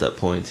Riders at that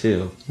point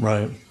too.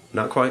 Right.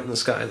 Not quite in the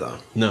sky though.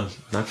 No,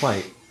 not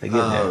quite. They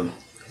get there.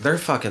 They're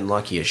fucking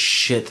lucky as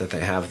shit that they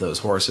have those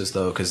horses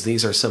though, because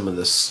these are some of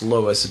the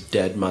slowest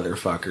dead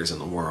motherfuckers in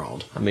the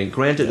world. I mean,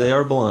 granted, they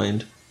are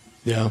blind.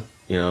 Yeah.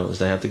 They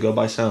have to go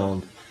by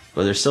sound.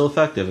 But they're still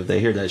effective if they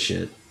hear that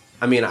shit.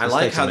 I mean, I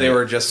like how they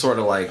were just sort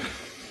of like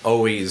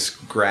always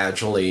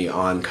gradually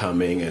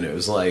oncoming, and it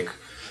was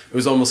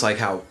almost like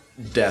how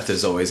death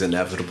is always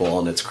inevitable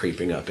and it's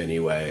creeping up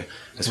anyway.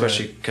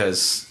 Especially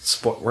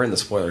because we're in the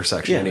spoiler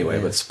section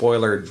anyway, but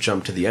spoiler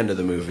jump to the end of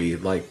the movie,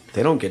 like,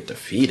 they don't get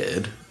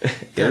defeated.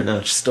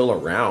 They're still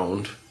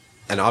around.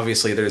 And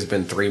obviously there's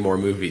been 3 more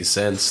movies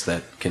since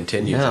that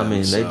continue. Yeah, them, I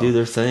mean, they do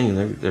their thing.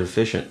 They're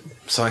efficient.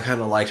 So I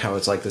kind of liked how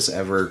it's like this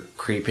ever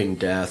creeping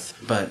death,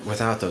 but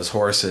without those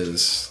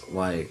horses,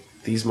 like,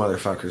 these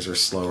motherfuckers are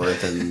slower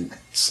than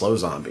slow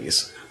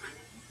zombies.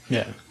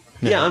 Yeah.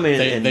 Yeah, I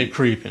mean, they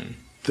creeping.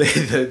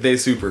 They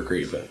super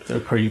creep it. They're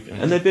creeping.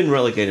 And they've been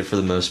relegated for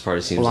the most part,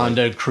 it seems like.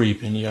 Blonde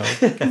creeping, yo.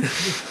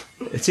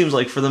 It seems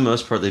like for the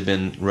most part they've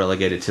been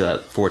relegated to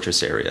that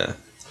fortress area.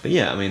 But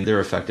yeah, I mean, they're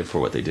effective for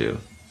what they do.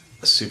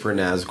 Super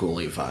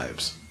Nazgul-y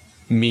vibes.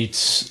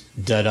 Meets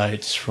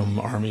Deadites from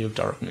Army of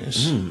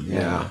Darkness.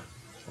 Yeah.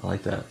 I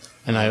like that.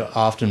 And I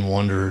often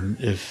wondered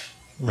if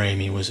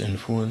Raimi was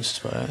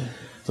influenced by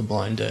The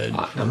Blind Dead.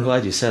 I'm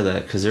glad you said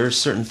that, because there are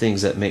certain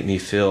things that make me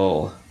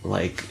feel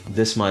like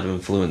this might have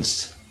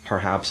influenced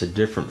perhaps a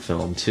different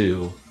film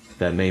too,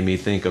 that made me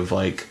think of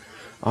like,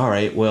 all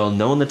right, well,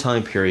 knowing the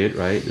time period,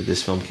 right, that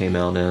this film came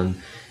out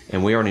in,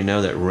 and we already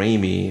know that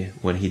Raimi,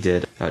 when he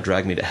did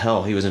Drag Me to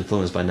Hell, he was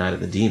influenced by Night of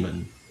the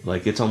Demon.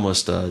 Like, it's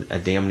almost a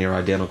damn near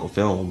identical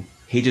film.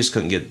 He just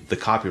couldn't get the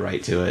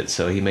copyright to it,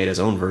 so he made his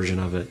own version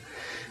of it.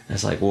 And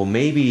it's like, well,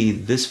 maybe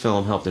this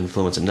film helped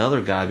influence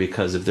another guy,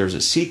 because if there's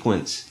a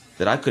sequence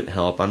that I couldn't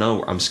help, I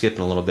know I'm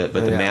skipping a little bit,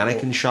 but the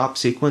mannequin shop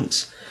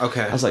sequence,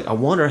 Okay. I was like, I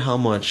wonder how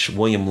much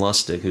William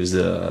Lustig, who's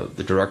the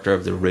director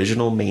of the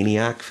original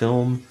Maniac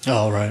film,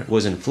 Oh, right.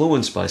 was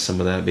influenced by some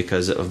of that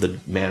because of the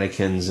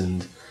mannequins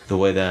and the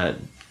way that,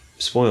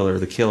 spoiler,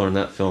 the killer in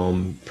that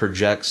film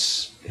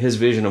projects his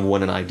vision of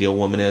what an ideal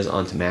woman is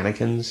onto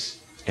mannequins,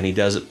 and he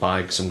does it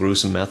by some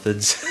gruesome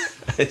methods.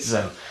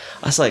 So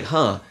I was like,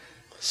 huh.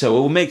 So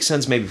it would make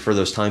sense maybe for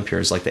those time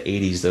periods, like the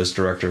 80s, those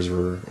directors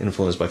were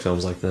influenced by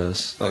films like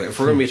this. Okay, if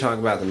we're going to be talking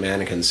about the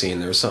mannequin scene,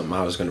 there's something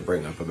I was going to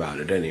bring up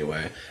about it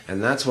anyway.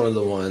 And that's one of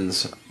the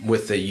ones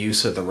with the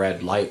use of the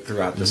red light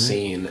throughout the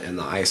scene and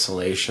the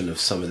isolation of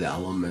some of the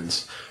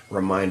elements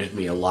reminded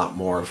me a lot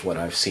more of what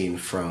I've seen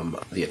from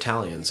the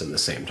Italians in the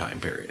same time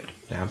period.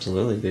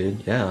 Absolutely,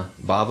 dude. Yeah.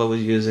 Bava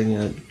was using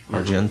it.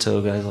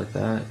 Argento, guys like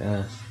that.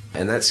 Yeah.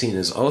 And that scene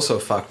is also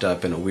fucked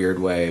up in a weird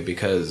way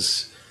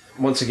because,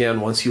 once again,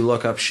 once you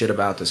look up shit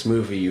about this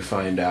movie, you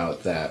find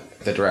out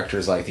that the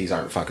director's like, these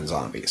aren't fucking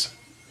zombies.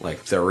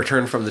 Like, they're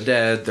returned from the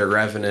dead, they're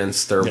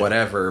revenants, they're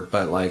whatever,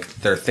 but, like,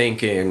 they're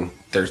thinking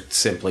they're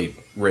simply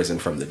risen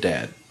from the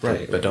dead.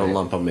 Right, But don't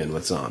lump them in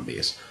with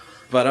zombies.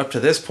 But up to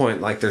this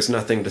point, like, there's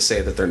nothing to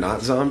say that they're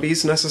not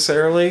zombies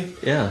necessarily.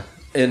 Yeah.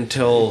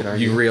 Until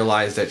you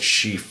realize that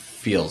she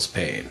feels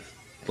pain.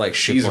 Like,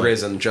 she's point.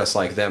 risen just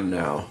like them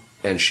now.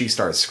 And she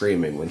starts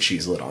screaming when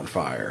she's lit on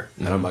fire.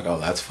 And I'm like, oh,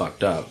 that's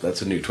fucked up.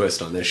 That's a new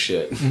twist on this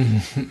shit.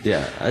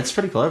 Yeah, it's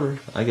pretty clever.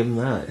 I give him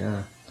that,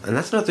 yeah. And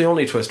that's not the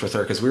only twist with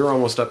her, because we were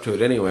almost up to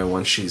it anyway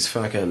once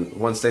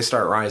they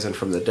start rising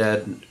from the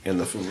dead in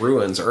the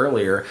ruins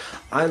earlier.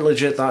 I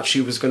legit thought she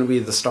was going to be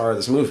the star of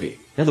this movie.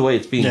 Yeah, the way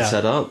it's being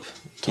set up.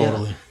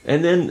 Totally. Yeah.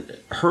 And then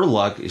her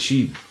luck,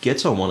 she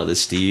gets on one of the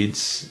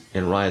steeds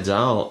and rides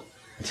out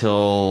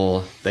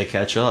until they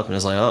catch up, and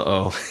it's like,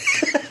 uh-oh.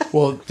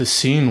 Well, the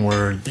scene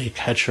where they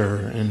catch her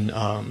and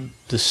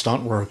the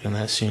stunt work in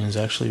that scene is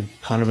actually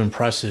kind of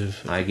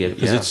impressive. I get it,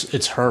 because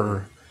it's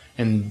her,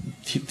 and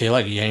they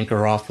like yank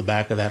her off the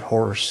back of that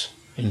horse,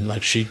 and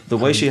like the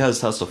way she has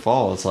to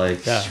fall, it's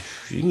like, Yeah.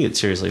 you can get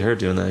seriously hurt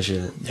doing that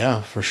shit.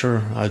 Yeah, for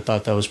sure. I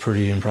thought that was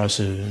pretty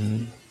impressive,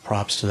 and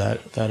props to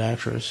that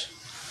actress.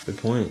 Good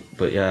point.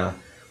 But yeah,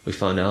 we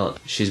found out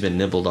she's been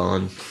nibbled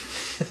on.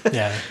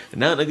 Yeah,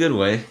 Not in a good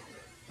way,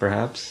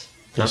 perhaps.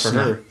 Not for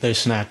her. They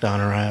snacked on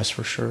her ass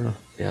for sure.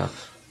 Yeah.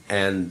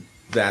 And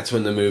that's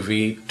when the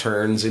movie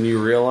turns and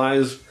you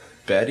realize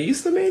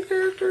Betty's the main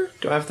character?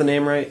 Do I have the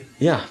name right?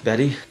 Yeah,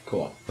 Betty.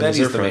 Cool. Those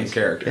Betty's are the main friends.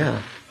 character.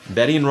 Yeah.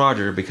 Betty and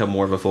Roger become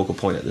more of a focal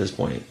point at this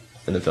point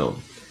in the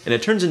film. And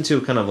it turns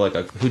into kind of like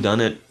a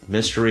whodunit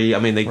mystery. I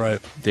mean,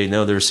 they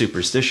know there's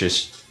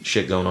superstitious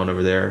shit going on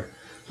over there,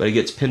 but it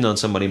gets pinned on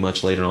somebody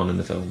much later on in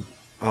the film.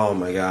 Oh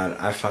my god,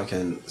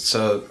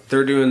 so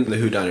they're doing the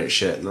whodunit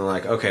shit, and they're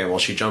like, okay, well,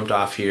 she jumped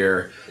off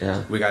here.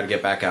 Yeah. We gotta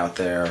get back out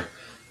there.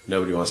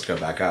 Nobody wants to go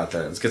back out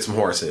there. Let's get some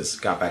horses.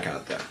 Got back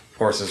out there.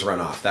 Horses run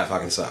off. That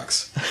fucking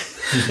sucks.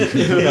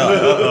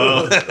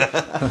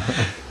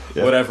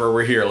 Whatever,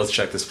 we're here. Let's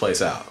check this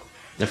place out.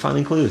 They're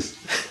finding clues.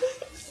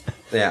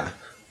 Yeah.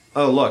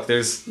 Oh, look,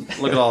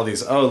 look at all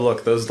these. Oh,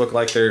 look, those look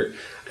like they're...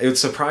 It's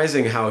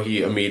surprising how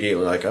he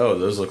immediately, like, oh,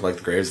 those look like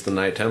the graves of the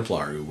Knight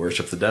Templar who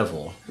worship the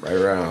devil right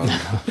around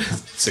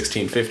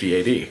 1650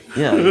 AD.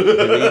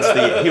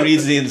 Yeah, he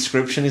reads the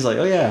inscription. He's like,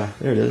 oh yeah,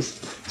 there it is.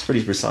 It's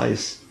pretty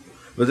precise.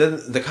 But then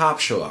the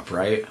cops show up,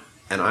 right?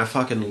 And I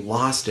fucking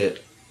lost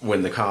it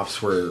when the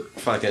cops were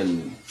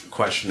fucking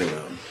questioning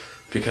them.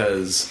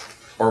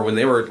 Or when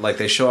they were, like,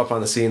 they show up on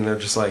the scene, they're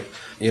just like,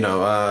 do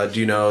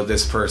you know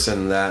this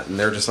person, that? And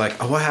they're just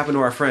like, oh, what happened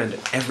to our friend?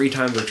 Every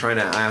time they're trying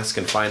to ask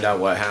and find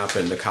out what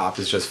happened, the cop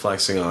is just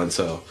flexing on,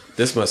 so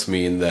this must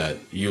mean that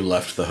you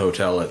left the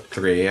hotel at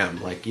 3 a.m.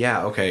 Like,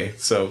 yeah, okay,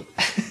 so...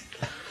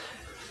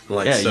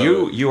 Like, Yeah,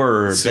 so, you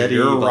are so Betty.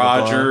 you're blah,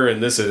 blah, Roger,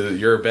 and this is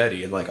you're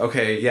Betty, and like,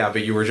 okay, yeah,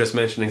 but you were just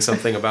mentioning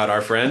something about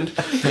our friend.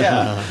 blah.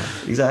 Yeah,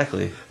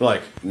 exactly.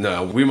 Like,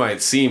 no, we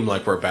might seem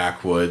like we're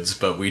backwoods,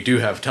 but we do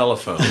have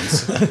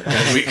telephones,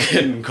 and we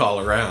can call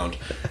around.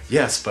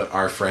 Yes, but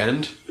our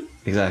friend?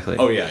 Exactly.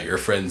 Oh yeah, your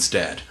friend's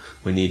dead.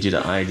 We need you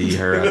to ID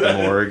her at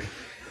the morgue.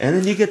 And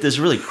then you get this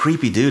really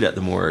creepy dude at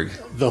the morgue.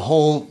 The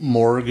whole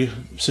morgue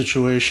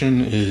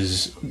situation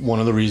is one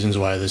of the reasons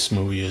why this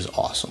movie is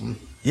awesome.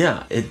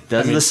 Yeah, it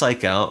does the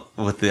psych out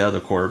with the other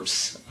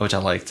corpse, which I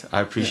liked.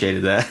 I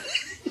appreciated that.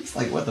 It's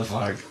like, what the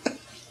fuck?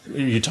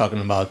 You're talking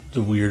about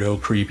the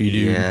weirdo, creepy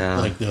dude. Yeah.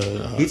 Like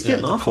the... He's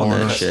getting off on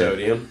that shit.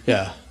 Custodian.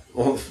 Yeah.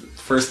 Well,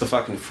 first the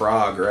fucking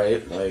frog,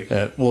 right? Like,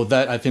 Well,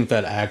 I think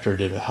that actor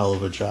did a hell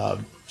of a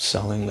job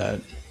selling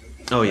that.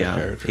 Oh, yeah.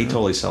 character. He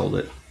totally sold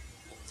it.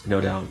 No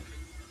doubt.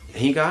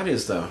 he got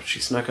his, though. She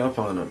snuck up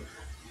on him.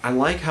 I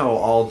like how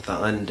all the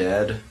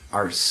undead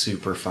are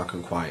super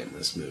fucking quiet in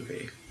this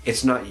movie.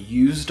 It's not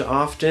used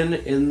often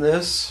in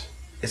this.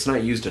 It's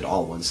not used at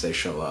all once they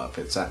show up.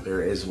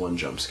 There is one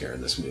jump scare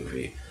in this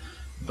movie.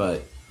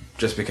 But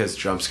just because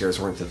jump scares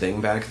weren't the thing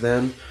back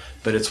then,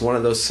 but it's one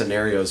of those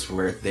scenarios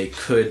where they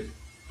could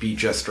be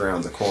just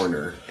around the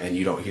corner and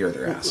you don't hear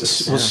their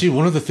asses. Well, see,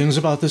 one of the things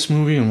about this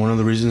movie and one of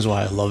the reasons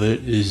why I love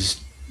it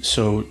is,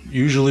 so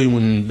usually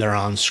when they're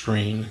on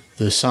screen,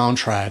 the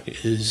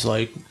soundtrack is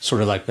like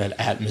sort of like that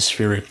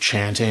atmospheric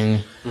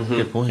chanting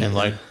Good point. and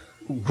like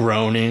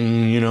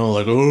groaning, you know,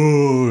 like,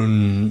 oh,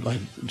 and like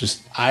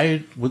just,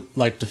 I would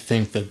like to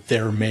think that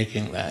they're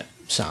making that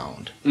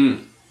sound.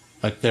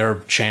 Like they're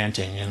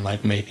chanting and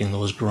like making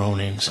those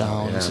groaning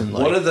sounds. yeah. And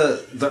like, One of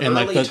the and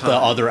like early the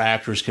other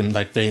actors can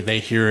like they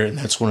hear it, and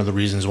that's one of the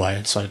reasons why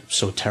it's like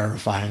so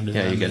terrifying to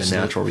Yeah, them. you get It's a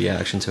like- natural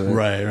reaction to it.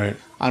 Right.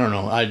 I don't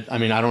know. I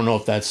mean, I don't know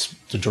if that's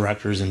the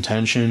director's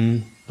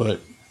intention,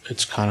 but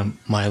it's kind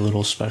of my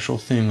little special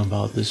thing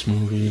about this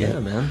movie. Yeah,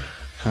 man.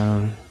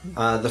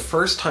 The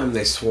first time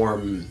they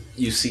swarm,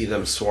 you see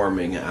them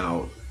swarming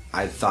out,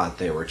 I thought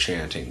they were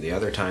chanting. The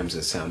other times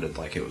it sounded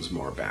like it was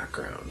more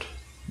background.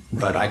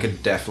 But I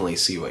could definitely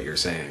see what you're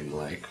saying.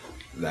 Like,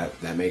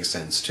 that makes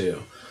sense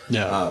too.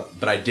 Yeah.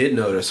 But I did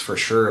notice for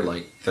sure,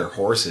 like, their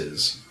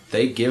horses,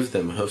 they give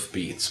them hoof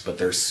beats, but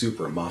they're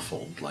super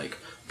muffled. Like,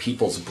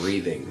 people's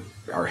breathing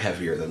are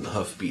heavier than the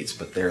hoof beats,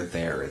 but they're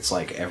there. It's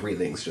like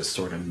everything's just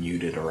sort of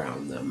muted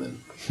around them,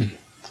 and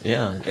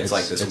Yeah. it's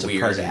like this a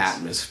weird presence.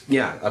 atmosphere.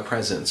 Yeah, a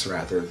presence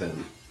rather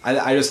than...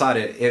 I just thought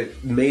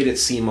it made it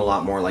seem a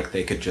lot more like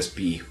they could just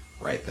be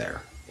right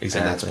there.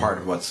 Exactly. And that's part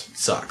of what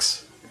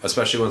sucks.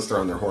 Especially once they're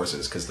on their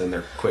horses, because then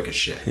they're quick as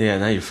shit. Yeah,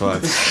 now you're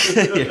fucked.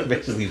 You're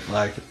basically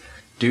fucked.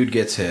 Dude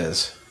gets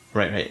his.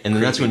 Right. And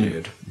then that's when Creepy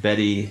dude.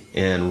 Betty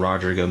and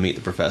Roger go meet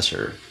the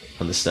professor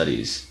on the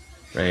studies.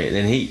 Right?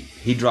 And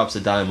he drops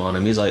a dime on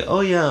him. He's like,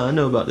 oh yeah, I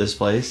know about this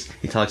place.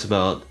 He talks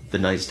about the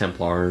Knights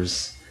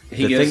Templars.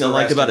 He The gives thing the I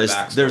like rest about of it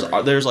the is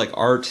backstory. there's like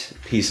art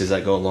pieces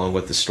that go along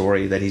with the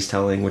story that he's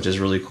telling, which is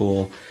really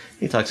cool.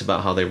 He talks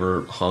about how they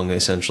were hung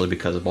essentially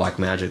because of black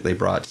magic. They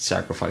brought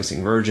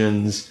sacrificing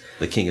virgins.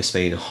 The King of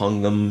Spain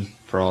hung them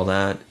for all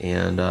that.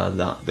 And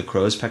the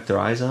crows pecked their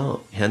eyes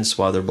out, hence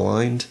why they're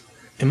blind.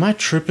 Am I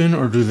tripping,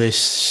 or do they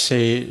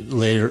say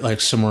later,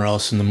 like somewhere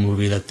else in the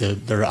movie, that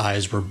their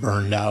eyes were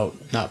burned out,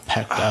 not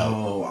pecked out?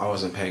 Oh, I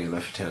wasn't paying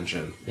enough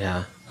attention.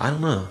 Yeah, I don't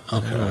know.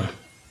 Okay.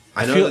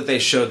 I know feel- that they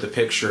showed the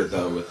picture,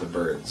 though, with the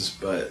birds,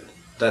 but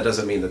that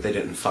doesn't mean that they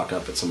didn't fuck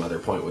up at some other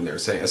point when they were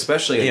saying...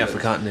 Especially in Yeah, the- for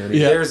continuity.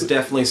 Yeah. There's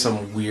definitely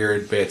some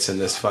weird bits in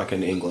this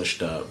fucking English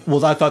dub.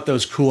 Well, I thought that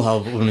was cool how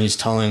when he's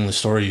telling the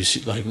story, you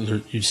see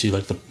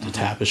like the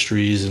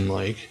tapestries and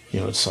like, you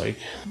know, it's like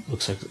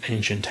looks like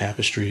ancient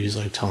tapestries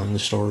like telling the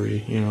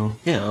story, you know.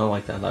 Yeah, I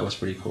like that. That was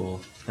pretty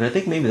cool. And I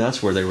think maybe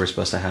that's where they were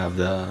supposed to have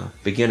the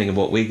beginning of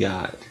what we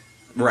got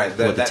Right.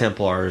 with the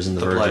Templars and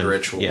the blood Virgin.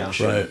 ritual. Yeah,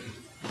 shit.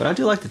 But I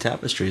do like the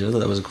tapestries. I thought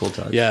that was a cool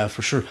touch. Yeah,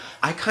 for sure.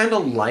 I kind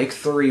of like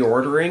the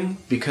reordering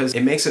because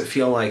it makes it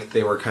feel like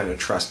they were kind of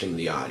trusting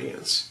the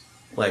audience.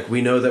 Like,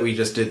 we know that we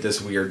just did this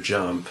weird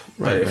jump,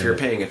 but Right, if right. you're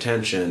paying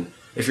attention,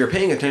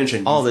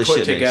 All you've this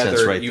shit makes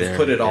sense right you've there,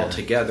 put it all yeah.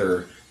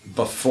 together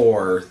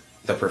before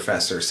the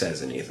professor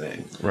says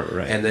anything.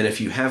 Right. And then if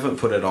you haven't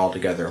put it all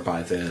together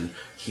by then,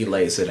 he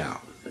lays it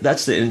out.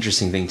 That's the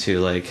interesting thing too.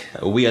 Like,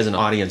 we as an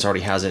audience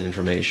already has that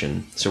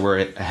information, so we're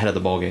ahead of the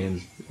ball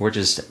game. We're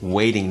just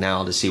waiting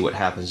now to see what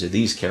happens to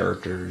these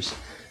characters.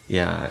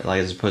 Yeah, like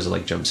as opposed to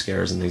like jump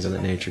scares and things of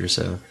that nature.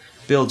 So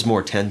builds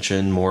more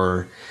tension,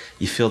 more.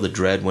 You feel the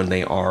dread when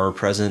they are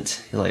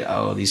present. You're like,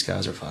 oh, these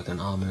guys are fucking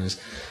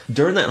ominous.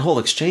 During that whole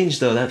exchange,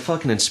 though, that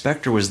fucking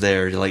inspector was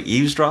there, like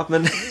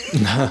eavesdropping,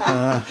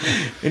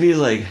 and he's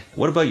like,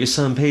 "What about your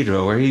son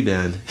Pedro? Where he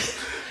been?"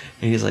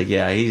 And he's like,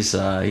 "Yeah, he's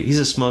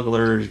a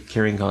smuggler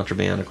carrying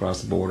contraband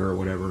across the border or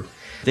whatever."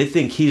 They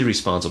think he's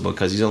responsible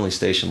because he's only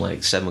stationed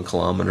like 7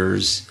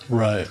 kilometers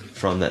Right.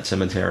 from that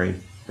cemetery.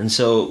 And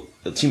so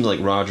it seems like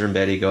Roger and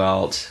Betty go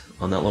out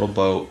on that little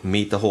boat,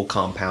 meet the whole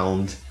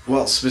compound.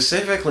 Well,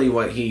 specifically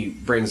what he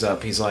brings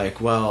up, he's like,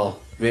 well,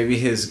 maybe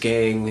his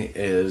gang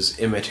is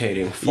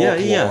imitating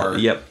folklore.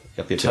 Yep.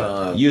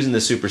 Yep. Using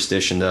the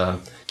superstition to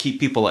keep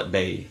people at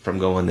bay from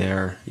going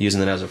there,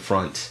 using it as a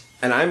front.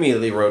 And I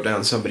immediately wrote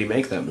down somebody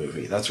make that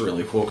movie. That's a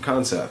really cool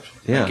concept.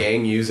 Yeah. A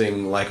gang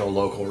using like a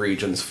local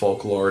region's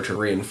folklore to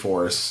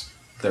reinforce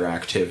their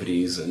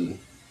activities and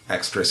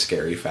extra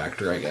scary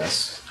factor, I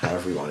guess,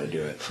 however you want to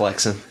do it.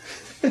 Flexing.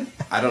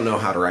 I don't know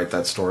how to write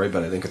that story,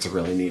 but I think it's a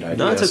really neat idea.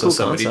 No, it's a cool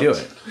somebody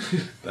concept. do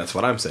it. That's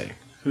what I'm saying.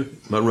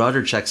 But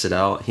Roger checks it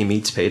out. He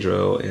meets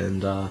Pedro,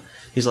 and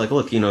he's like,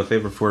 look,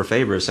 favor for a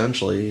favor,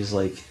 essentially. He's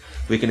like,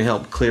 we can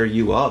help clear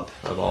you up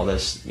of all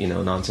this,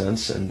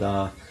 nonsense,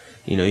 and,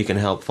 you can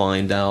help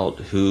find out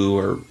who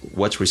or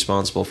what's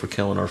responsible for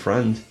killing our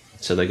friend.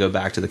 So they go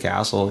back to the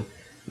castle.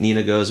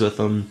 Nina goes with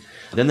them.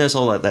 Then there's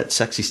all that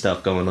sexy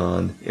stuff going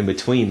on in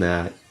between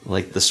that,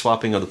 like the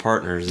swapping of the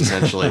partners,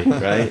 essentially,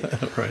 right?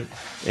 Right.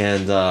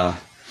 And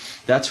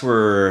that's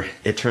where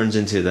it turns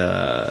into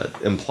the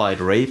implied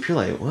rape. You're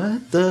like,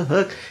 what the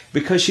heck?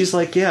 Because she's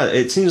like, yeah,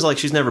 it seems like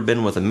she's never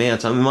been with a man.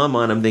 So in my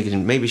mind, I'm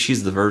thinking maybe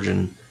she's the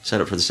virgin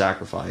set up for the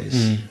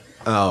sacrifice.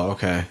 Oh,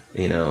 okay.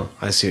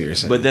 I see what you're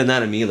saying. But then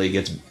that immediately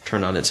gets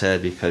turned on its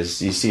head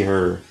because you see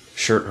her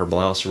shirt, her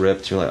blouse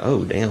ripped. You're like,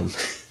 oh, damn.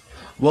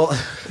 Well,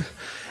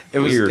 it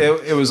was Weird.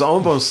 it was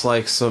almost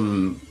like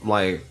some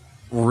like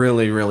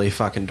really, really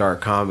fucking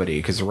dark comedy,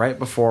 because right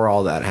before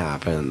all that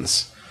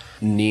happens,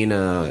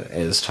 Nina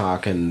is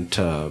talking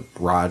to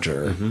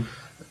Roger,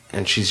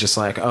 and she's just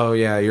like, oh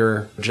yeah,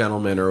 you're a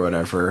gentleman or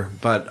whatever,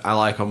 but I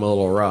like him a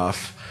little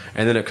rough.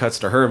 And then it cuts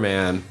to her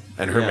man,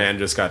 and her man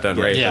just got done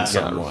raping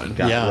someone.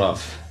 Got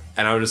rough.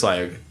 And I was just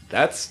like,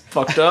 that's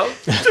fucked up.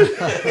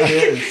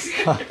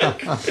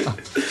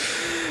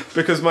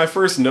 Because my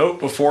first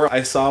note before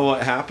I saw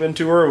what happened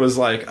to her was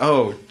like,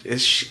 oh,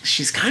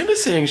 she's kind of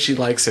saying she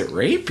likes it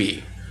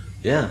rapey.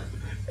 Yeah.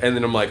 And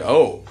then I'm like,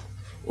 oh,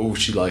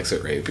 she likes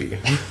it rapey.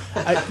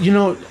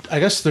 I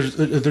guess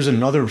there's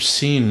another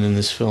scene in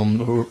this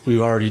film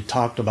we already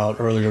talked about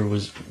earlier,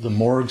 was the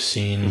morgue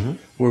scene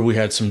where we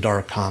had some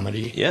dark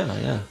comedy.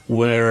 Yeah.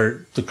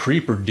 Where the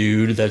creeper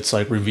dude that's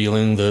like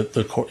revealing they're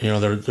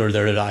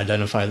there to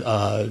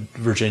identify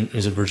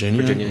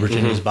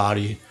Virginia's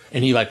body,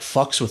 and he like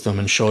fucks with them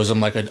and shows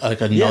them like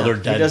another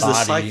dead body. He does the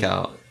psych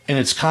out. And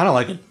it's kind of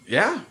like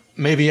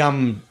maybe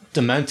I'm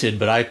demented,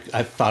 but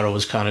I thought it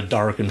was kind of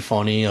dark and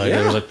funny. Like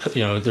there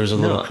was there's a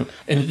little,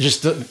 and it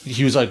just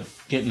he was like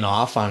getting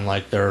off on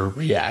like their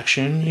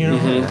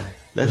reaction.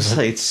 That's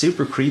like it's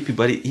super creepy,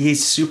 but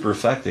he's super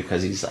effective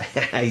because he's like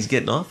he's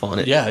getting off on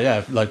it.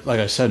 Yeah. Like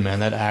I said, man,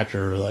 that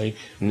actor like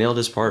nailed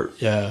his part.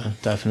 Yeah,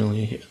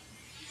 definitely.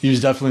 He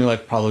was definitely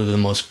like probably the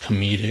most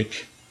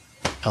comedic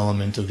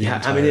element of the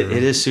entire. I mean,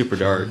 it is super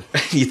dark.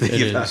 You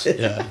think about it.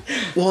 Yeah.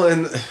 Well,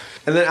 and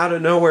then out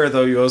of nowhere,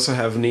 though, you also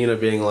have Nina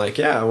being like,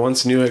 yeah, I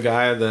once knew a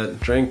guy that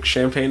drank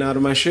champagne out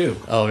of my shoe.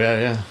 Oh,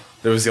 yeah.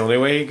 It was the only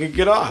way he could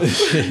get off.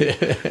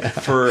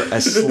 For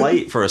a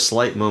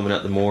slight moment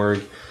at the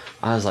morgue,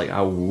 I was like,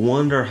 I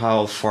wonder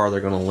how far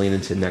they're going to lean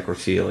into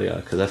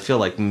necrophilia, because I feel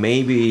like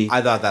maybe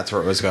I thought that's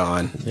where it was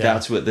going.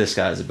 That's what this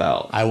guy's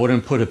about. I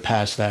wouldn't put it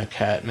past that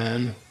cat,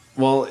 man.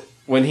 Well,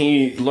 when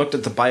he looked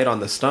at the bite on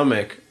the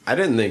stomach, I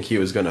didn't think he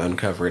was going to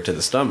uncover it to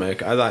the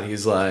stomach. I thought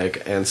he's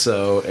like, and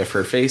so if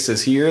her face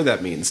is here,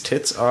 that means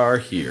tits are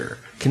here.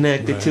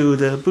 Connected to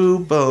the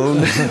boob bone.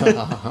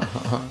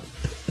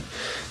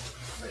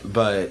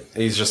 But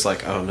he's just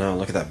like, oh no,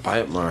 look at that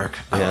bite mark.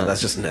 Oh,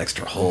 that's just an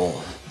extra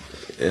hole.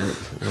 Yeah,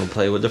 I'll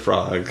play with the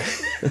frog.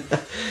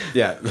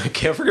 Yeah,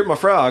 can't forget my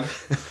frog.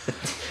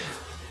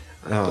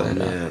 Oh,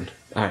 man.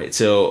 All right,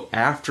 so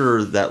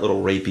after that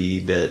little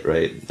rapey bit,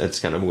 right, that's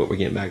kind of what we're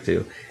getting back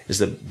to, is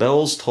the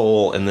bells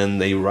toll and then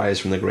they rise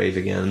from the grave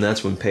again, and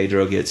that's when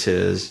Pedro gets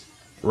his.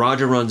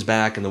 Roger runs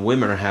back and the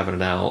women are having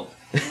it out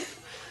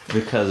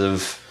because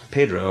of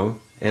Pedro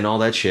and all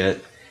that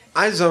shit.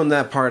 I zoned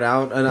that part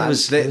out, and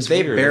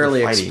they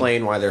barely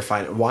explain why they're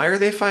fighting. Why are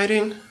they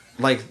fighting?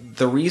 Like,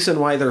 the reason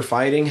why they're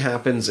fighting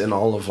happens in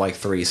all of,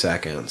 3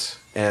 seconds.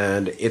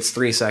 And it's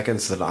 3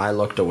 seconds that I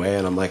looked away,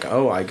 and I'm like,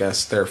 oh, I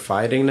guess they're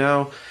fighting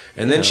now?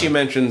 And then she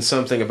mentioned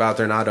something about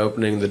they're not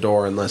opening the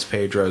door unless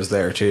Pedro's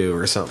there, too,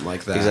 or something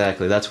like that.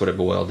 Exactly, that's what it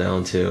boiled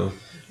down to.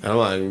 And I'm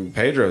like,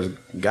 Pedro's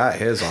got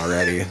his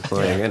already,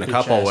 in a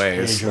couple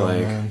ways. Pedro,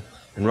 man.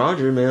 And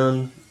Roger,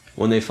 man,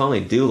 when they finally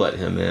do let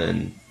him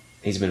in,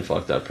 he's been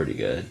fucked up pretty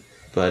good.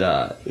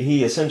 But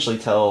he essentially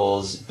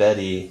tells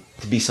Betty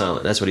to be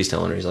silent. That's what he's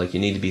telling her. He's like, you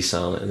need to be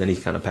silent. And then he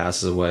kind of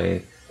passes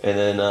away. And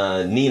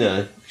then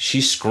Nina,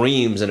 she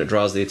screams and it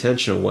draws the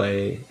attention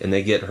away. And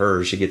they get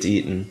her. She gets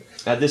eaten.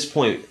 At this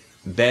point,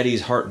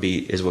 Betty's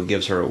heartbeat is what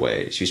gives her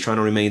away. She's trying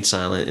to remain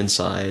silent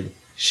inside.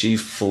 She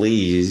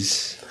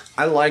flees.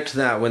 I liked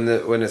that when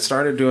it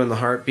started doing the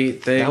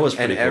heartbeat thing. That was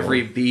pretty and cool.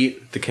 every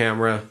beat, the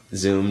camera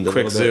zoomed a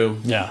quick little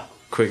bit. zoom. Yeah.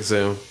 Quick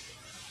zoom.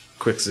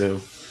 Quick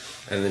zoom.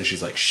 And then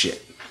she's like,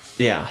 shit.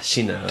 Yeah,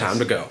 she knows. Time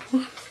to go.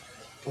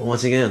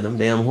 Once again, them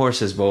damn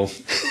horses, Bo.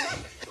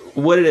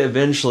 What it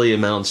eventually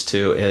amounts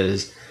to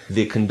is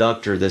the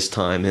conductor this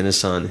time and his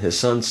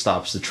son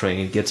stops the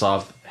train, gets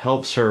off,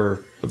 helps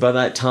her. But by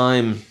that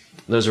time,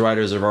 those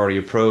riders have already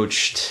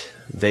approached.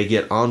 They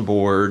get on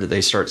board.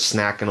 They start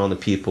snacking on the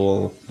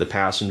people, the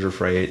passenger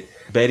freight.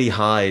 Betty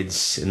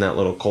hides in that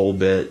little coal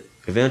bit.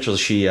 Eventually,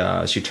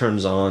 she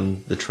turns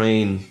on the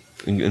train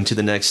into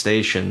the next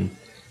station.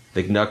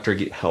 The conductor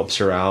helps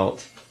her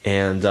out.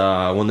 And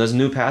when those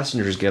new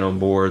passengers get on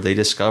board, they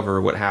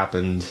discover what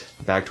happened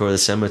back toward the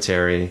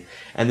cemetery.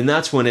 And then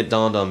that's when it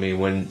dawned on me,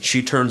 when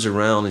she turns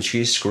around and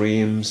she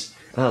screams.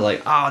 And I was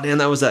like, oh, damn,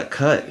 that was that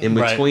cut in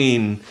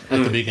between.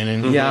 At the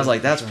beginning. Yeah, I was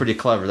like, that's pretty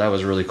clever. That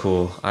was really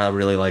cool. I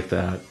really like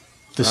that.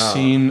 The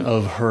scene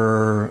of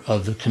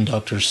the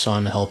conductor's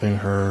son helping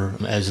her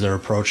as they're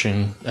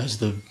approaching, as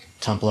the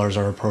Templars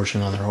are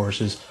approaching on their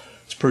horses,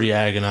 it's pretty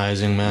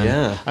agonizing, man.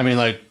 Yeah. I mean,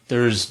 like,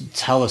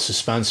 it's hella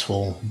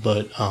suspenseful,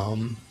 but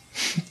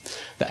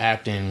the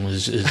acting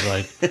is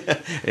like,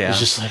 it's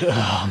just like,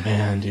 oh,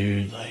 man,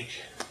 dude, like.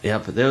 Yeah,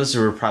 but those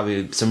were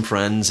probably some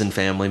friends and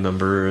family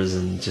members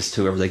and just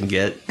whoever they can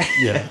get.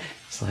 Yeah.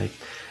 It's like,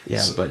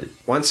 yeah, so, but.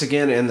 Once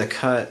again, in the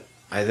cut,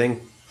 I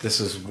think this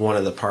is one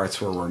of the parts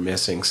where we're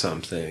missing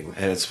something,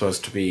 and it's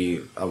supposed to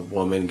be a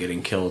woman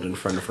getting killed in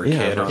front of her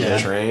kid on the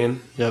train.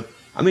 Yep.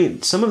 I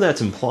mean, some of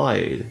that's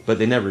implied, but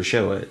they never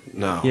show it.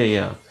 No.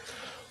 Yeah.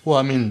 Well,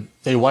 I mean,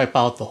 they wipe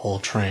out the whole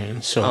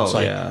train, so it's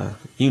like... yeah.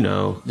 You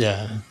know.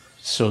 Yeah.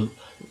 So...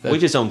 we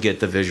just don't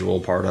get the visual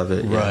part of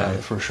it. Right,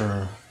 for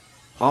sure.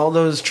 All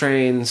those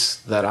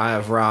trains that I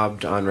have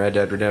robbed on Red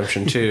Dead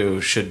Redemption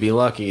 2 should be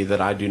lucky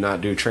that I do not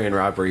do train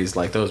robberies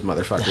like those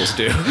motherfuckers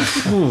do.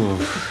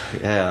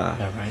 Yeah.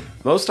 Yeah, right.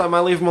 Most time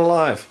I leave them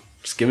alive.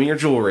 Just give me your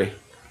jewelry.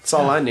 That's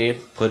all I need.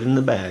 Put it in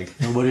the bag.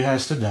 Nobody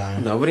has to die.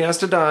 Nobody has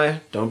to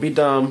die. Don't be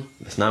dumb.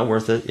 It's not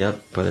worth it.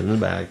 Yep. Put it in the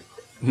bag.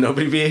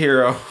 Nobody be a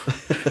hero.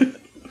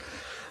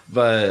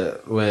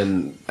 But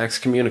when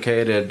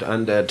excommunicated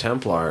undead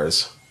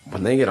Templars,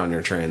 when they get on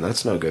your train,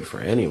 that's no good for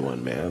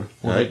anyone, man.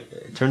 Right?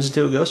 It turns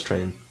into a ghost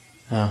train.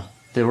 Yeah.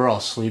 They were all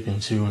sleeping,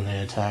 too, when they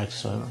attacked,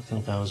 so I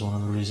think that was one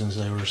of the reasons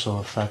they were so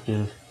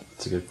effective.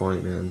 That's a good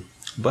point, man.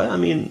 But, I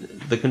mean,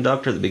 the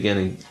conductor at the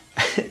beginning,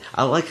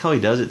 I like how he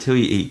does it, too.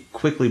 He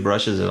quickly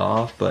brushes it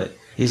off, but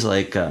he's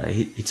like,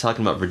 he's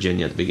talking about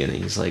Virginia at the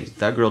beginning. He's like,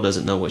 that girl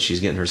doesn't know what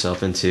she's getting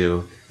herself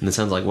into. And it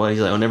sounds like, what?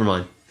 He's like, oh, never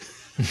mind.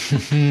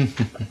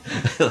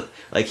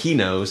 Like, he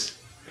knows.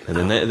 And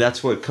then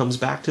that's what comes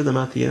back to them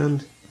at the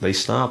end. They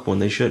stop when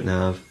they shouldn't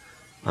have.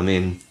 I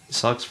mean, it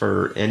sucks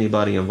for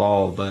anybody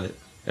involved, but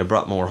it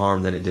brought more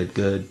harm than it did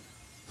good.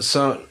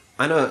 So,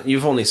 I know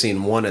you've only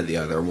seen one of the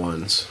other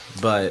ones,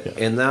 but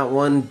in that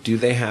one, do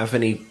they have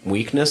any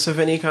weakness of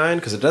any kind?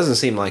 Because it doesn't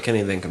seem like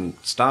anything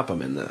can stop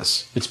them in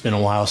this. It's been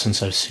a while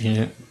since I've seen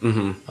it.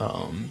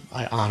 Mm-hmm.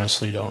 I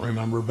honestly don't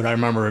remember, but I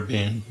remember it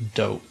being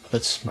dope.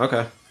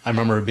 Okay. I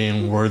remember it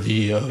being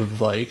worthy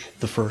of, like,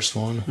 the first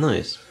one.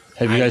 Nice.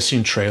 Have you guys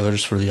seen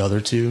trailers for the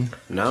other two?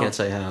 No. Can't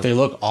say I have. They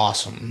look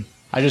awesome.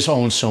 I just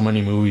own so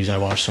many movies. I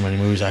watch so many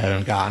movies. I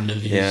haven't gotten to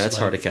these. Yeah, it's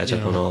hard to catch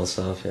up on all the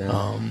stuff.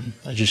 Yeah.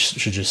 I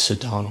should just sit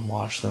down and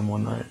watch them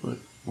one night. But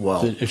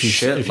Well, if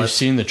you've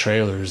seen the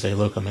trailers, they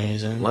look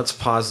amazing. Let's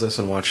pause this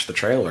and watch the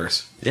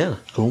trailers. Yeah.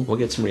 Cool. We'll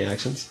get some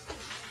reactions.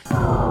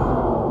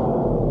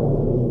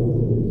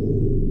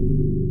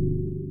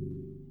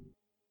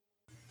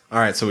 All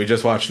right, so we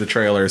just watched the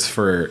trailers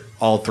for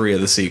all three of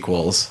the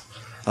sequels.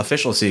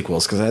 Official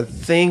sequels, because I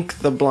think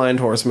The Blind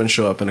Horseman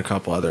show up in a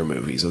couple other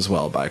movies as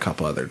well by a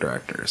couple other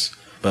directors.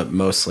 But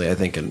mostly, I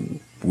think,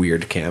 in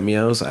weird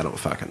cameos. I don't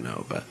fucking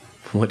know, but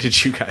what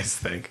did you guys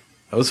think?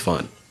 That was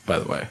fun, by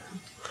the way.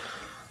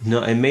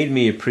 No, it made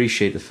me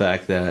appreciate the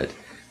fact that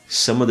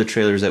some of the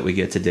trailers that we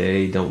get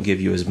today don't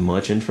give you as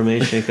much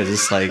information, because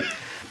it's like,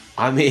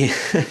 I mean,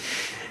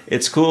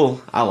 it's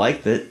cool. I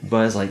liked it,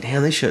 but it's like,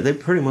 damn, they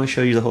pretty much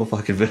show you the whole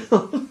fucking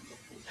film.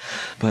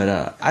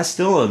 But I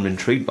still am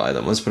intrigued by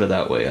them. Let's put it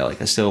that way.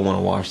 I still want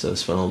to watch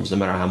those films, no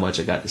matter how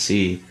much I got to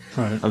see.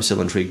 Right. I'm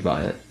still intrigued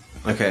by it.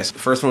 Okay, so the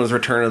first one was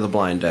Return of the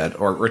Blind Dead,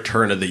 or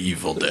Return of the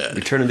Evil Dead.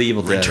 Return of the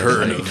Evil Dead.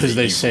 Because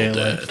they say it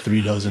like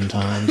 3 dozen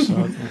times.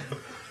 So.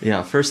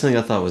 Yeah, first thing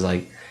I thought was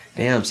like,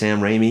 damn, Sam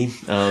Raimi.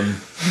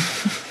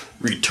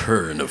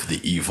 Return of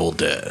the Evil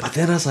Dead. But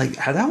then I was like,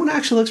 that one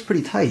actually looks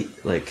pretty tight.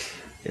 Like,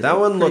 that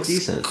one looks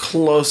decent.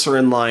 Closer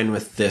in line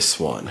with this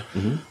one.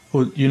 Mm-hmm.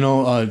 Well,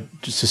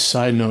 just a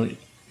side note,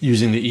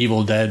 using the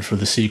Evil Dead for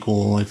the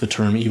sequel, like the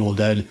term Evil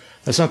Dead,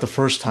 that's not the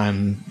first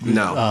time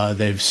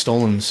they've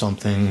stolen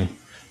something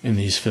in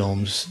these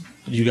films.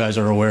 You guys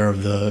are aware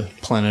of the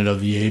Planet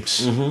of the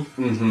Apes?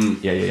 Mm-hmm.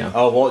 Mm-hmm. Yeah.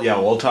 Oh, well, yeah,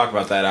 we'll talk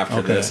about that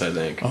after this, I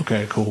think.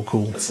 Okay,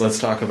 cool. Let's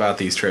talk about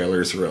these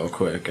trailers real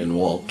quick, and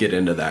we'll get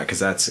into that, because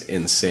that's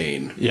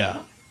insane.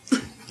 Yeah.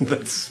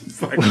 That's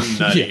fucking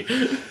nutty.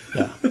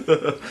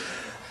 Yeah.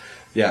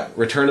 Yeah,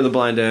 Return of the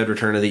Blind Dead,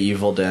 Return of the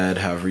Evil Dead,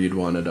 however you'd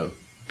want to...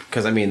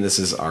 Because, I mean, this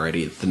is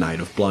already the Night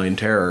of Blind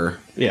Terror,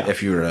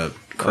 if you were to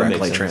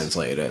correctly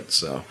translate it.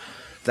 So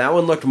that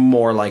one looked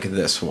more like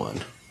this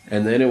one.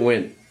 And then it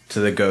went to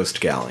the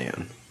Ghost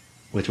Galleon.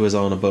 Which was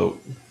on a boat.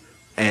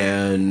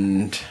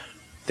 And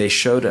they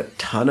showed a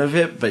ton of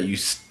it, but you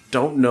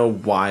don't know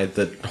why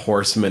the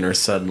horsemen are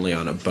suddenly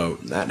on a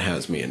boat. That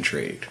has me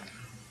intrigued.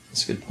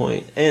 That's a good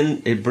point.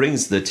 And it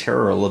brings the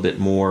terror a little bit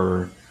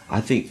more,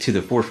 I think, to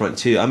the forefront,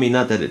 too. I mean,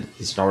 not that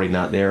it's already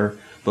not there,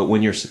 but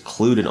when you're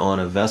secluded on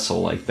a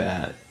vessel like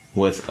that,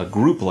 with a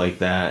group like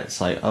that,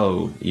 it's like,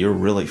 oh, you're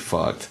really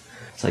fucked.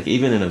 It's like,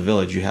 even in a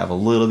village, you have a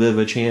little bit of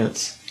a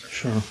chance.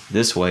 Sure.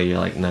 This way, you're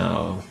like,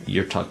 no,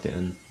 you're tucked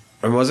in.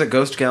 And was it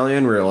Ghost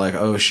Galleon where you're like,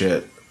 oh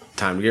shit,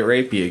 time to get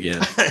rapey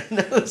again?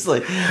 No, it's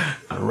like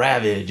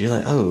Ravage. You're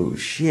like, oh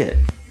shit.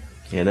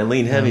 Yeah, they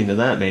lean heavy into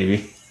that,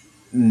 baby.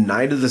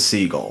 Night of the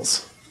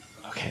Seagulls.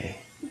 Okay.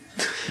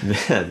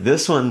 Man,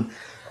 this one,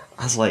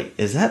 I was like,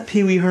 is that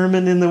Pee Wee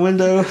Herman in the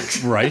window?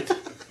 Right?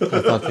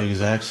 I thought the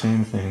exact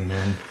same thing,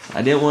 man.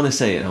 I didn't want to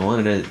say it. I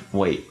wanted to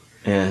wait.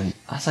 And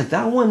I was like,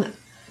 that one,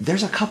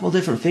 there's a couple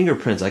different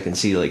fingerprints I can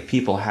see, like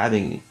people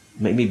having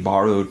maybe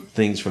borrowed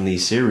things from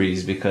these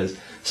series, because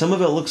some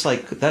of it looks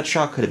like that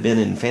shot could have been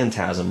in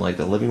Phantasm, like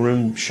the living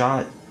room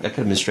shot. That could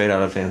have been straight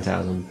out of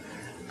Phantasm.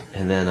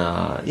 And then,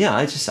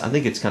 I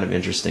think it's kind of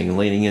interesting,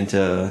 leaning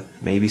into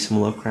maybe some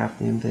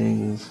Lovecraftian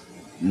things.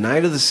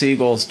 Night of the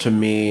Seagulls, to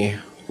me,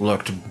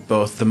 looked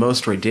both the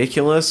most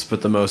ridiculous,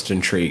 but the most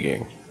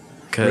intriguing.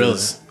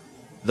 Because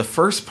the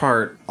first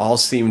part all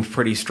seemed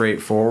pretty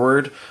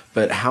straightforward,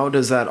 but how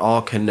does that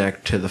all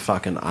connect to the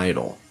fucking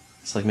idol?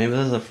 It's like, maybe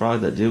that's the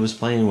frog that dude was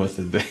playing with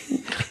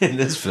in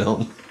this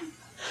film.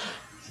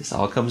 It just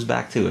all comes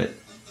back to it.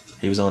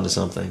 He was onto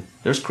something.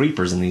 There's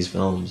creepers in these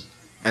films.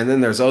 And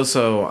then there's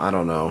also, I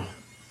don't know,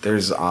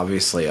 there's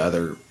obviously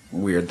other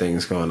weird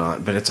things going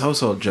on, but it's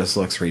also just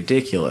looks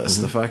ridiculous.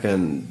 Mm-hmm. The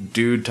fucking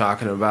dude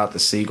talking about the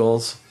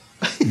seagulls.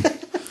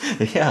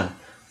 Yeah.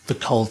 The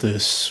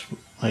cultists,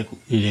 like,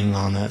 eating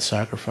on that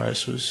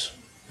sacrifice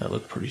that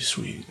looked pretty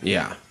sweet.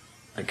 Yeah.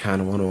 I kind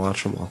of want to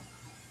watch them all.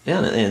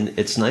 Yeah, and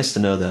it's nice to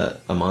know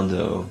that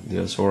Armando de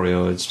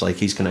Osorio, it's like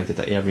he's connected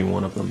to every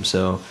one of them,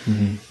 so...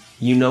 Mm-hmm.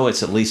 You know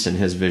it's at least in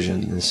his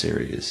vision in the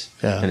series.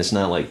 Yeah. And it's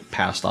not like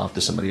passed off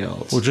to somebody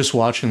else. Well, just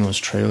watching those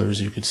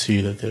trailers, you could see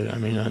that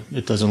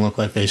it doesn't look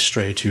like they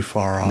stray too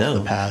far off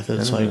the path.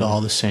 It's like all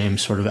the same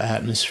sort of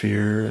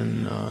atmosphere.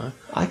 And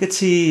I could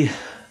see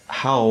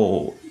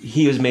how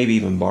he was maybe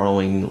even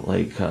borrowing,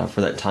 like,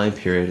 for that time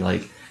period,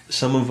 like,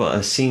 some of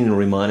a scene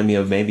reminded me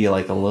of maybe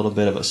like a little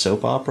bit of a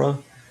soap opera.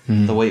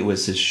 Mm. The way it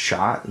was just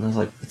shot. And I was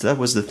like, that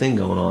was the thing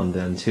going on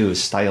then, too, is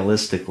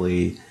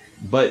stylistically...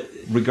 But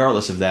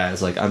regardless of that,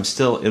 it's like I'm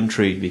still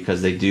intrigued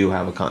because they do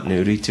have a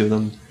continuity to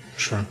them.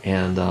 Sure.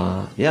 And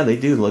they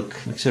do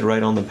look, like I said,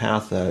 right on the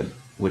path that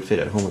would fit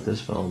at home with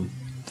this film.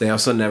 They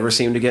also never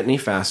seem to get any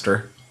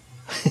faster.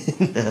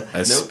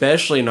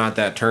 Especially not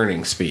that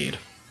turning speed.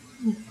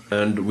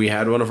 And we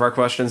had one of our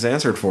questions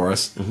answered for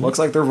us. Mm-hmm. Looks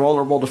like they're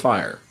vulnerable to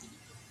fire.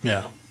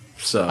 Yeah.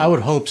 So I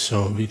would hope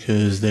so,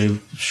 because they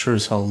sure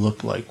as hell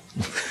look like...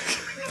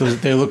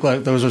 they look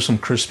like those are some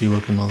crispy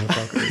looking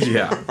motherfuckers.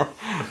 Yeah.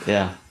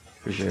 Yeah.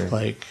 For sure.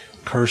 Like,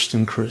 cursed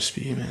and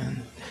crispy,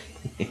 man.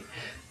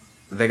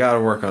 They got to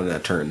work on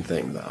that turn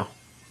thing, though.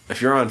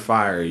 If you're on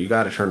fire, you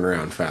got to turn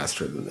around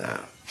faster than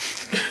that.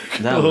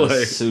 That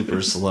was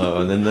super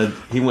slow. And then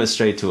he went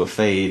straight to a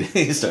fade.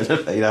 He started to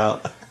fade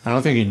out. I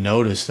don't think he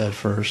noticed at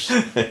first.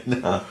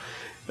 No.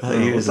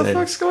 What the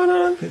fuck's going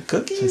on?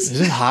 Cookies?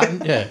 Is it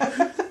hot?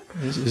 Yeah.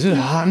 Is it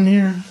hot in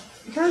here?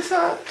 You guys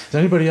hot? Is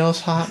anybody else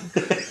hot?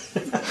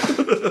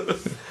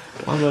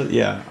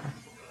 Yeah.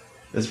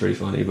 That's pretty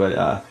funny.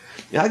 But,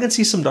 I can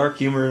see some dark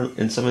humor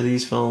in some of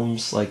these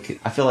films. Like,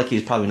 I feel like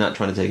he's probably not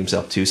trying to take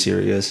himself too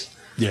serious.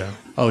 Yeah.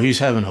 Oh, he's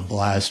having a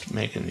blast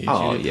making these.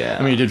 Oh, yeah.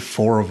 I mean, he did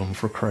 4 of them,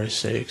 for Christ's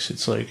sakes.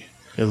 It's like,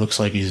 it looks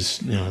like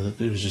he's, it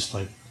was just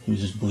like, he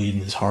was just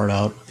bleeding his heart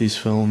out with these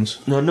films.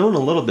 Now, knowing a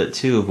little bit,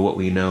 too, of what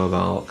we know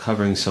about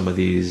covering some of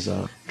these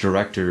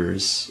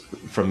directors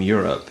from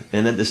Europe.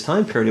 And at this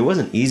time period, it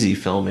wasn't easy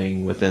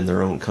filming within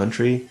their own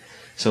country.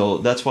 So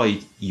that's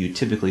why you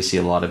typically see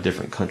a lot of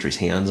different countries'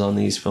 hands on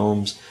these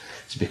films.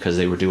 It's because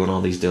they were doing all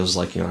these deals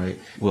like,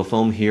 we'll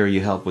film here, you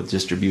help with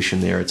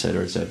distribution there, et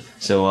cetera, et cetera.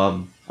 So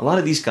a lot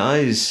of these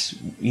guys,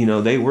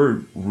 they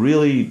were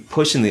really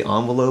pushing the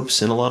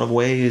envelopes in a lot of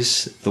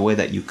ways, the way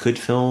that you could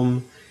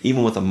film,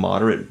 even with a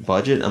moderate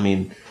budget. I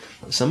mean,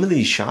 some of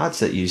these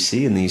shots that you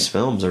see in these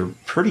films are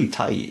pretty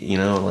tight,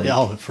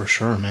 Yeah, for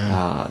sure,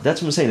 man.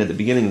 That's what I'm saying. At the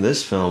beginning of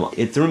this film,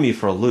 it threw me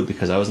for a loop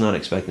because I was not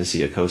expecting to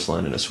see a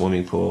coastline and a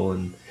swimming pool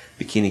and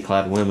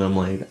bikini-clad women. I'm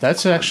like...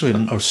 That's actually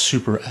a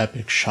super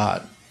epic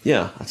shot.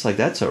 Yeah, it's like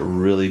that's a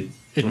really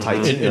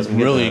tight. It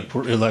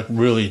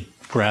really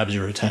grabs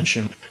your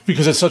attention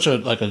because it's such a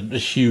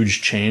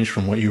huge change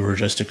from what you were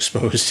just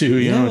exposed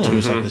to. To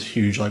it's like this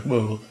huge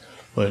whoa,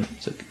 but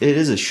it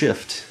is a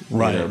shift,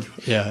 right?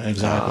 Yeah,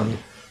 exactly.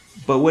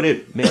 But what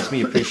it makes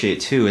me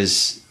appreciate too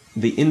is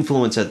the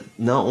influence that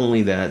not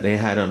only that they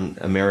had on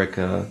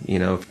America,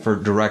 for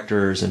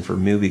directors and for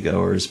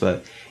moviegoers,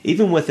 but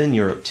even within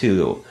Europe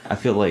too. I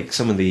feel like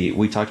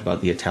we talked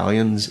about the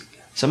Italians.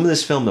 Some of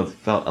this film have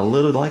felt a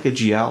little like a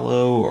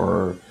giallo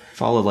or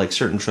followed like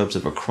certain tropes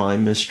of a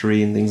crime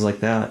mystery and things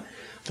like that.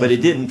 But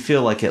it didn't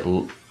feel like it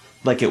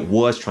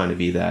was trying to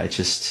be that.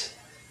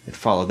 It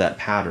followed that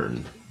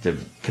pattern. to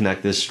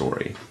connect this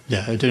story.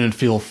 Yeah, it didn't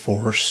feel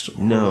forced.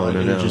 No.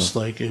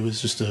 It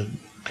was just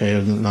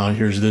okay, now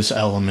here's this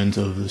element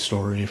of the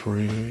story for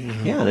you.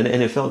 Yeah, and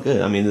it felt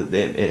good. I mean,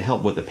 it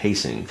helped with the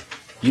pacing.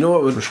 You know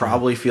what would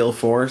probably feel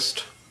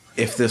forced?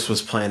 If this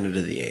was Planet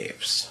of the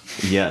Apes.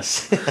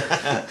 Yes.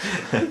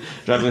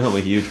 Driving home a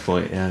huge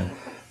point, yeah.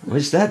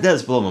 Which that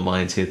does blow my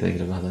mind too,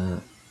 thinking about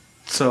that.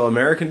 So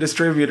American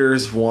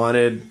distributors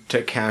wanted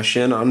to cash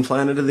in on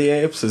Planet of the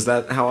Apes? Is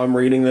that how I'm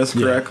reading this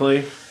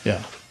correctly?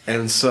 Yeah.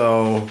 And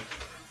so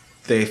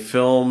they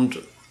filmed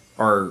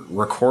or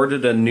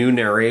recorded a new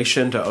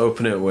narration to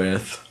open it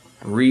with,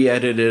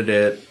 re-edited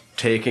it,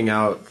 taking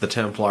out the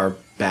Templar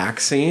back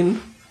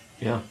scene.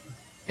 Yeah.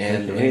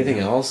 And anything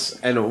else?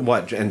 And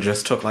what? And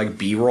just took like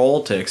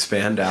B-roll to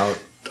expand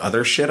out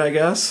other shit, I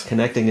guess?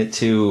 Connecting it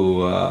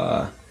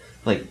to,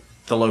 like...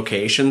 The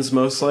locations,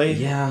 mostly?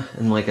 Yeah,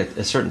 and like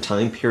a certain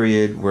time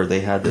period where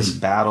they had this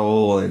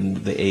battle and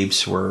the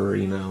apes were,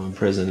 in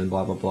prison and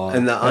blah, blah, blah.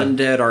 And the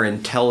undead are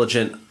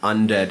intelligent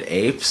undead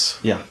apes?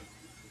 Yeah.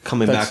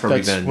 Coming back for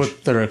revenge. That's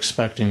what they're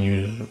expecting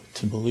you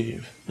to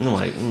believe. I'm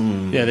like,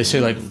 Yeah, they say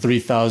like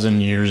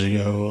 3,000 years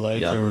ago,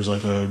 there was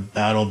like a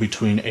battle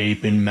between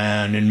ape and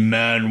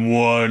man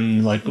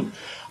won. Like,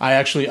 I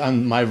actually,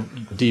 on my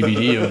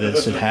DVD of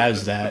this, it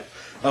has that.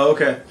 Oh,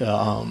 okay.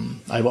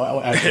 I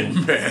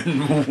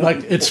actually,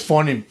 like, it's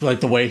funny,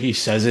 like the way he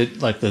says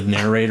it, like the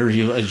narrator,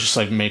 he just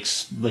like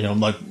makes, we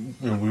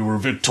were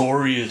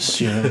victorious,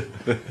 and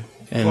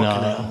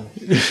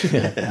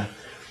yeah.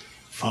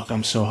 Fuck,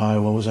 I'm so high.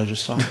 What was I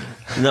just talking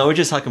about? No, we're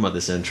just talking about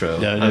this intro.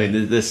 Yeah, I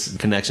mean, this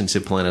connection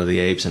to Planet of the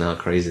Apes and how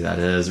crazy that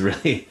is,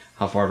 really,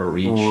 how far of a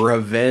reach.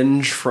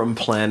 Revenge from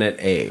Planet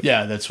Ape.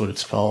 Yeah, that's what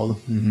it's called.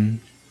 Mm-hmm.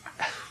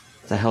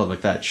 It's a hell of a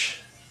fetch.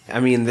 I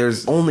mean,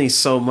 there's only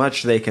so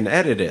much they can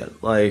edit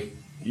it. Like,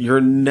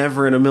 you're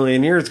never in a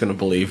million years going to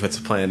believe it's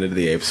a Planet of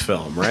the Apes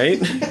film,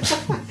 right?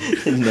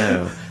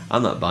 No,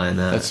 I'm not buying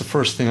that. That's the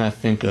first thing I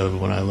think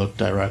of when I look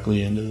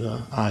directly into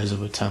the eyes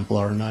of a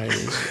Templar Knight,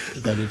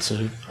 is that it's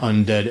an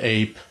undead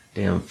ape.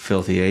 Damn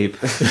filthy ape.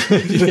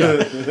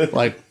 Yeah,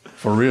 like,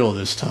 for real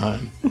this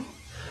time.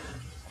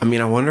 I mean,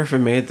 I wonder if it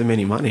made them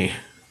any money.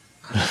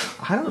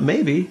 I don't know,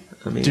 maybe.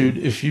 I mean, Dude,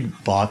 if you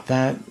bought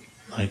that,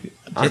 like...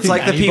 It's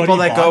like the people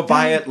that go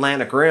buy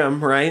Atlantic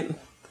Rim, right?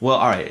 well,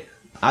 all right.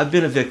 I've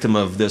been a victim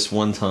of this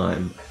one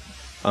time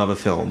of a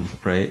film,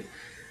 right?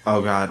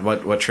 Oh, God.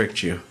 What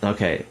tricked you?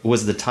 Okay,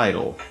 was the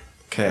title.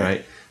 Okay.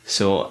 Right?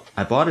 So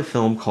I bought a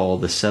film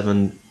called The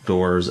Seven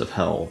Doors of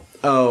Hell.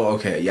 Oh,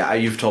 okay. Yeah,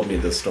 you've told me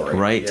this story.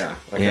 Right? Yeah.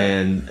 Okay.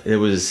 And it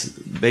was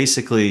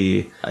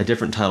basically a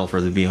different title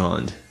for The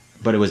Beyond,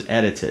 but it was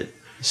edited.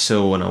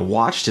 So when I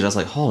watched it, I was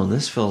like, hold on,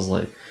 this feels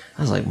like...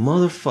 I was like,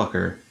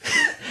 motherfucker.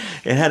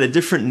 It had a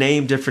different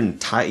name,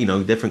 different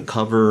different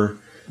cover.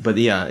 But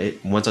yeah,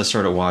 once I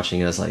started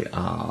watching it, I was like,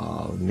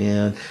 oh,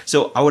 man.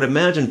 So I would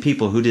imagine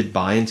people who did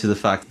buy into the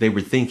fact they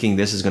were thinking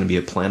this is going to be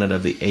a Planet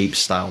of the Apes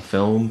style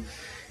film,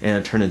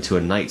 and it turned into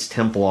a Knights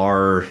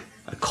Templar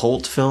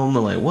occult film.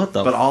 They're like, what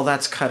the... But all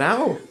that's cut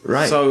out.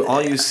 Right. So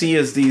all you see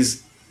is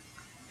these...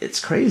 It's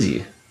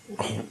crazy.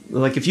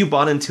 Like, if you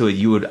bought into it,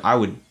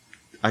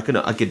 I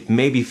could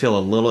maybe feel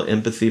a little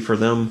empathy for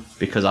them,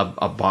 because I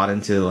bought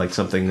into like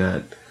something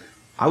that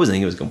I was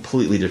thinking it was a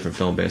completely different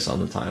film based on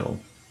the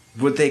title.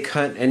 Would they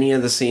cut any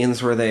of the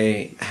scenes where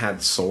they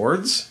had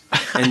swords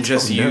and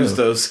just use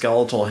those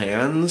skeletal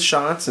hands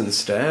shots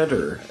instead,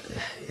 or?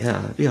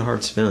 Yeah, it'd be a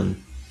hard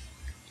spin.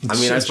 I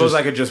mean, I suppose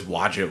I could just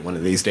watch it one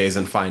of these days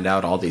and find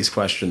out all these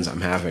questions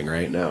I'm having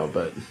right now,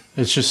 but...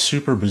 It's just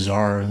super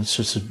bizarre. It's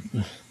just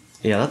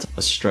Yeah, that's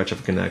a stretch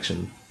of a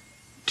connection.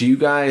 Do you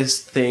guys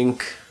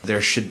think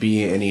there should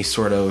be any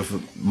sort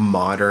of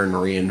modern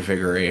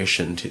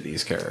reinvigoration to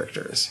these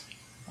characters?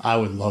 I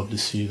would love to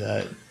see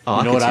that. Oh,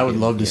 you know what I would it.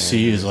 love to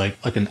see is like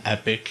an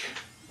epic,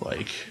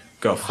 like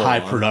Go full high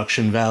on.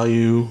 production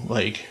value.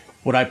 Like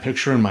what I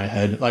picture in my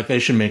head, like they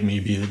should make me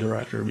be the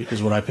director,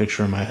 because what I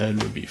picture in my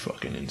head would be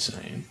fucking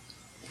insane.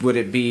 Would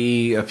it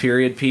be a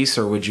period piece,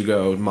 or would you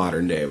go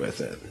modern day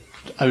with it?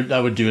 I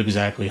would do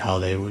exactly how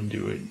they would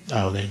do it,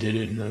 how they did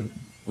it in the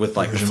With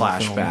like the original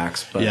film.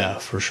 flashbacks, but yeah,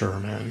 for sure,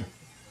 man.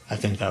 I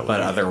think that would. But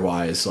be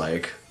otherwise,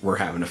 like, we're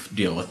having to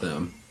deal with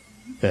them.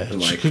 Yeah,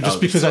 And, like, just oh,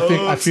 because this I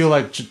sucks. feel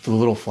like just the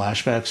little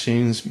flashback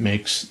scenes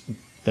makes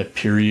that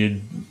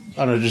period.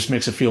 I don't know, it just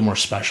makes it feel more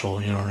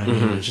special. You know what I mean?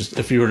 Mm-hmm. It's just,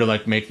 if you were to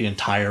like make the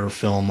entire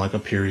film like a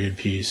period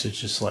piece, it's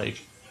just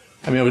like,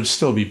 I mean, it would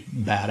still be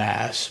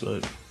badass,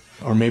 but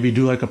or maybe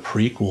do like a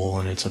prequel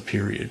and it's a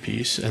period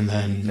piece, and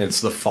then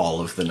It's the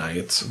fall of the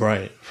Knights.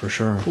 right, for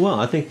sure. Well,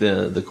 I think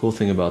the cool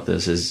thing about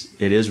this is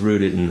it is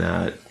rooted in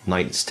that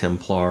Knights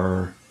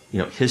Templar,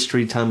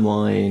 history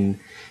timeline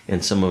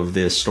and some of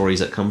the stories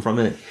that come from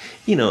it.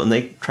 And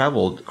they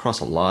traveled across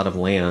a lot of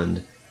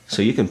land,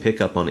 so you can pick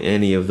up on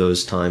any of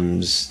those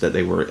times that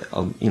they were,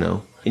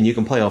 and you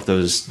can play off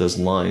those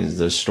lines,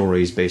 those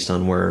stories based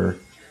on where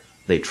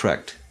they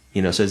trekked.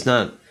 So it's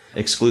not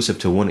exclusive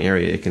to one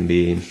area. It can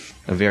be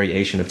a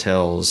variation of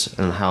tales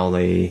on how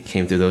they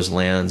came through those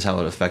lands, how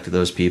it affected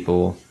those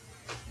people.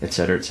 et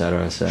cetera, et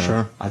cetera. So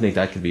Sure. I think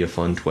that could be a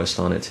fun twist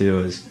on it too.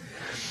 Is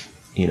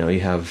you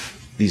have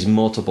these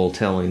multiple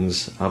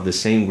tellings of the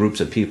same groups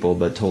of people,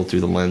 but told through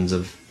the lens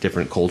of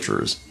different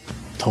cultures.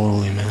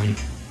 Totally, man.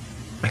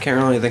 I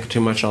can't really think of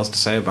too much else to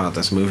say about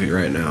this movie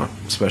right now,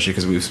 especially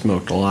because we've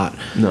smoked a lot.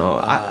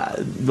 No,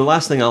 the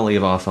last thing I'll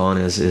leave off on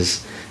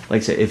is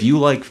like I said, if you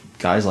like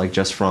guys like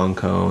Jess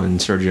Franco and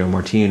Sergio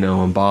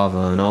Martino and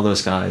Bava and all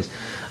those guys,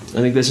 I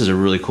think this is a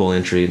really cool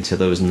entry into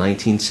those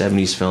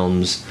 1970s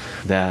films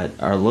that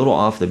are a little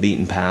off the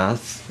beaten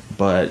path,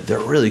 but they're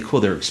really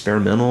cool. They're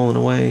experimental in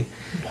a way,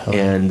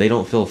 and they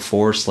don't feel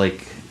forced.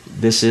 Like,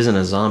 this isn't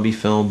a zombie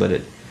film, but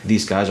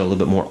these guys are a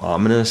little bit more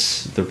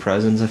ominous. Their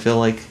presence, I feel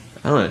like.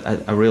 I don't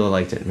know. I really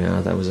liked it,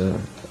 man. That was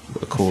a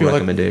cool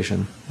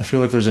recommendation. I feel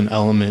like there's an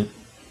element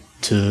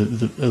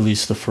to at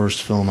least the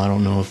first film. I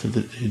don't know if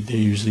they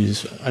use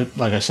these.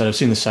 Like I said, I've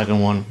seen the second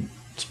one.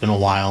 It's been a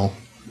while.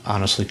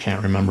 Honestly,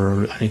 can't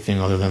remember anything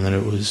other than that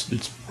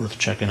it's worth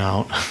checking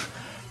out.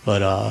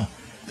 But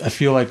I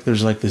feel like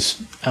there's like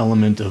this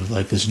element of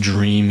like this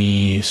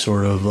dreamy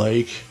sort of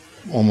like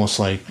almost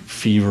like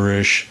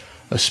feverish,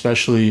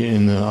 especially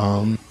in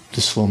the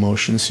slow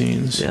motion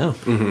scenes. Yeah.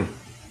 Mm-hmm.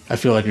 I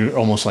feel like you're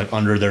almost like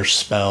under their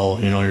spell,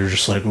 you're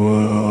just like,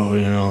 whoa,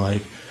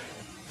 like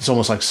it's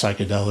almost like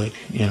psychedelic,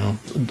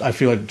 I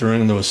feel like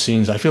during those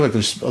scenes, I feel like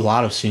there's a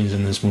lot of scenes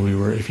in this movie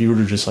where if you were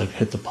to just like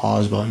hit the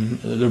pause button,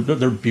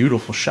 they're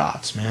beautiful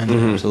shots, man.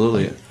 Mm-hmm.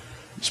 Absolutely. Like,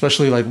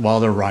 especially like while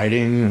they're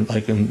riding,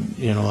 like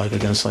like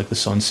against like the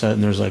sunset,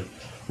 and there's like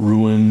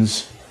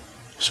ruins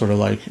sort of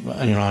like,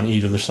 on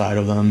either side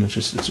of them.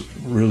 It's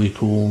really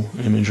cool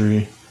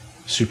imagery,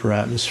 super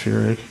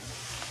atmospheric.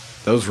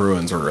 Those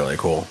ruins are really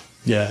cool.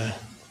 Yeah.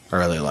 I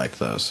really liked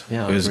those.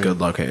 Yeah, it was a agree. good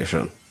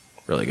location.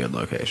 Really good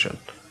location.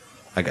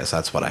 I guess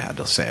that's what I had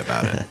to say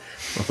about it.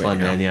 Well, fun,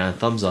 man. Yeah,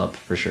 thumbs up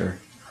for sure.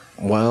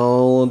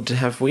 Well,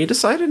 have we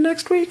decided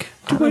next week?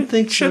 I don't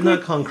think should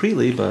not we?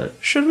 concretely, but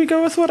Should we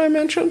go with what I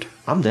mentioned?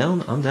 I'm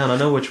down. I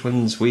know which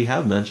ones we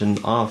have mentioned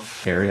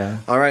off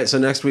area. All right, so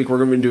next week we're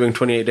going to be doing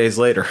 28 Days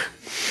Later.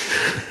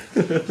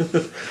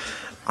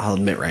 I'll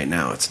admit right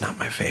now it's not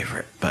my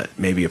favorite, but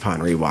maybe upon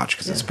rewatch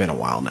because it's been a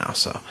while now.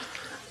 So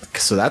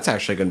that's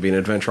actually going to be an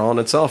adventure all in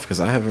itself because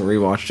I haven't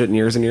rewatched it in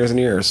years and years and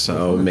years.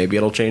 So maybe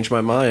it'll change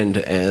my mind.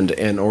 And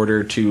in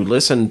order to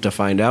listen to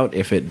find out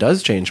if it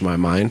does change my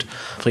mind,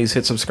 please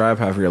hit subscribe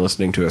however you're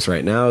listening to us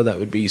right now. That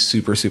would be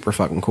super, super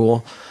fucking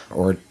cool.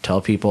 Or tell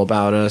people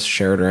about us,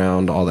 share it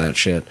around, all that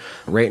shit.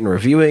 Rate and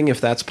reviewing if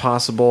that's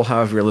possible.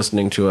 However you're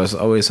listening to us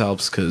always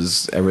helps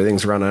because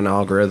everything's run on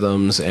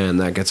algorithms and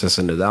that gets us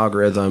into the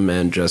algorithm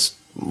and just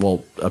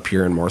will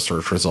appear in more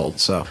search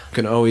results. So you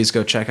can always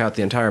go check out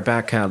the entire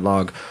back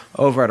catalog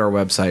over at our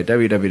website,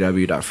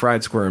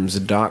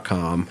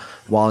 www.friedsquirms.com.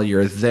 While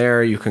you're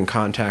there, you can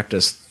contact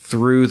us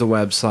through the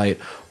website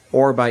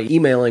or by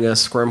emailing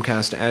us,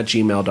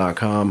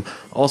 squirmcast@gmail.com.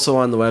 Also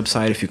on the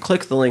website, if you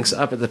click the links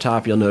up at the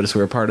top, you'll notice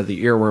we're part of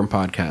the Earworm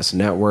Podcast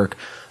Network.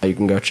 You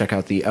can go check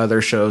out the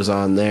other shows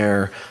on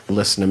there.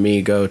 Listen to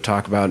me go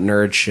talk about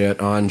nerd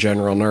shit on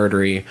General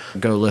Nerdery.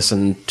 Go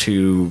listen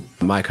to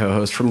my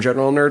co-host from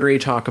General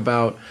Nerdery talk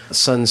about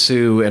Sun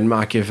Tzu and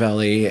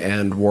Machiavelli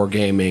and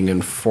wargaming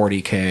and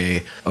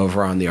 40K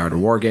over on the Art of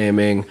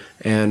Wargaming,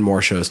 and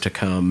more shows to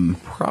come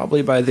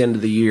probably by the end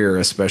of the year,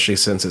 especially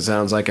since it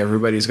sounds like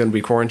everybody's going to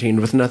be quarantined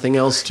with nothing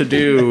else to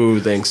do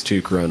thanks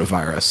to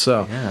coronavirus.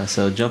 So Yeah,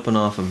 so jumping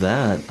off of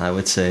that, I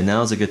would say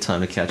now's a good time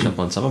to catch up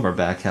on some of our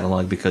back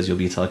catalog because you'll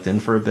be tucked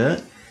in for a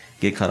bit,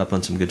 get caught up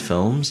on some good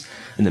films.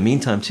 In the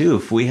meantime, too,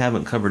 if we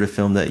haven't covered a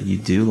film that you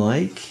do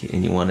like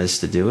and you want us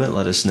to do it,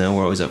 let us know.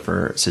 We're always up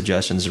for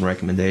suggestions and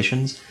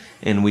recommendations.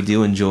 And we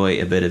do enjoy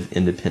a bit of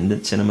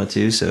independent cinema,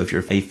 too. So if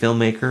you're a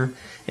filmmaker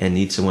and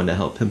need someone to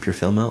help pimp your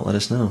film out, let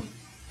us know.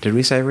 did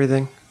we say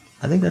everything?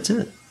 I think that's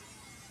it.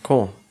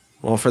 Cool.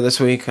 Well, for this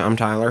week, I'm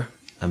Tyler.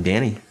 I'm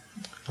Danny.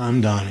 I'm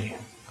Donnie.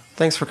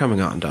 Thanks for coming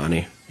on,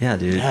 Donnie. Yeah,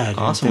 dude. Yeah, dude,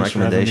 Awesome thanks for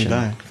having me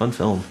recommendation. back. Fun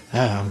film.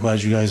 Yeah, I'm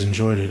glad you guys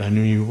enjoyed it. I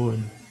knew you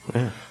would.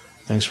 Yeah.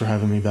 Thanks for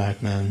having me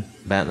back, man.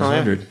 Batting Oh, yeah.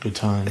 100. Good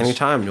times.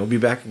 Anytime. You'll be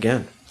back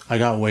again. I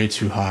got way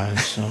too high,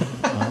 so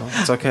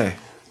It's okay.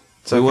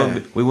 It's We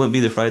okay. wouldn't be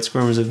the Fried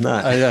Squirmers if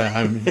not.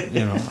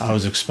 I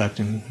was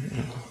expecting.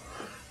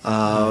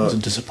 I was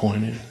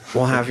disappointed.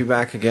 We'll have you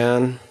back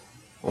again.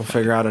 We'll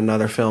figure out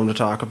another film to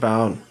talk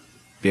about.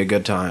 Be a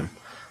good time.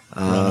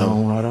 Right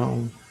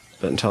on.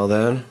 But until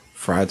then,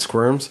 Fried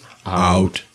Squirms out.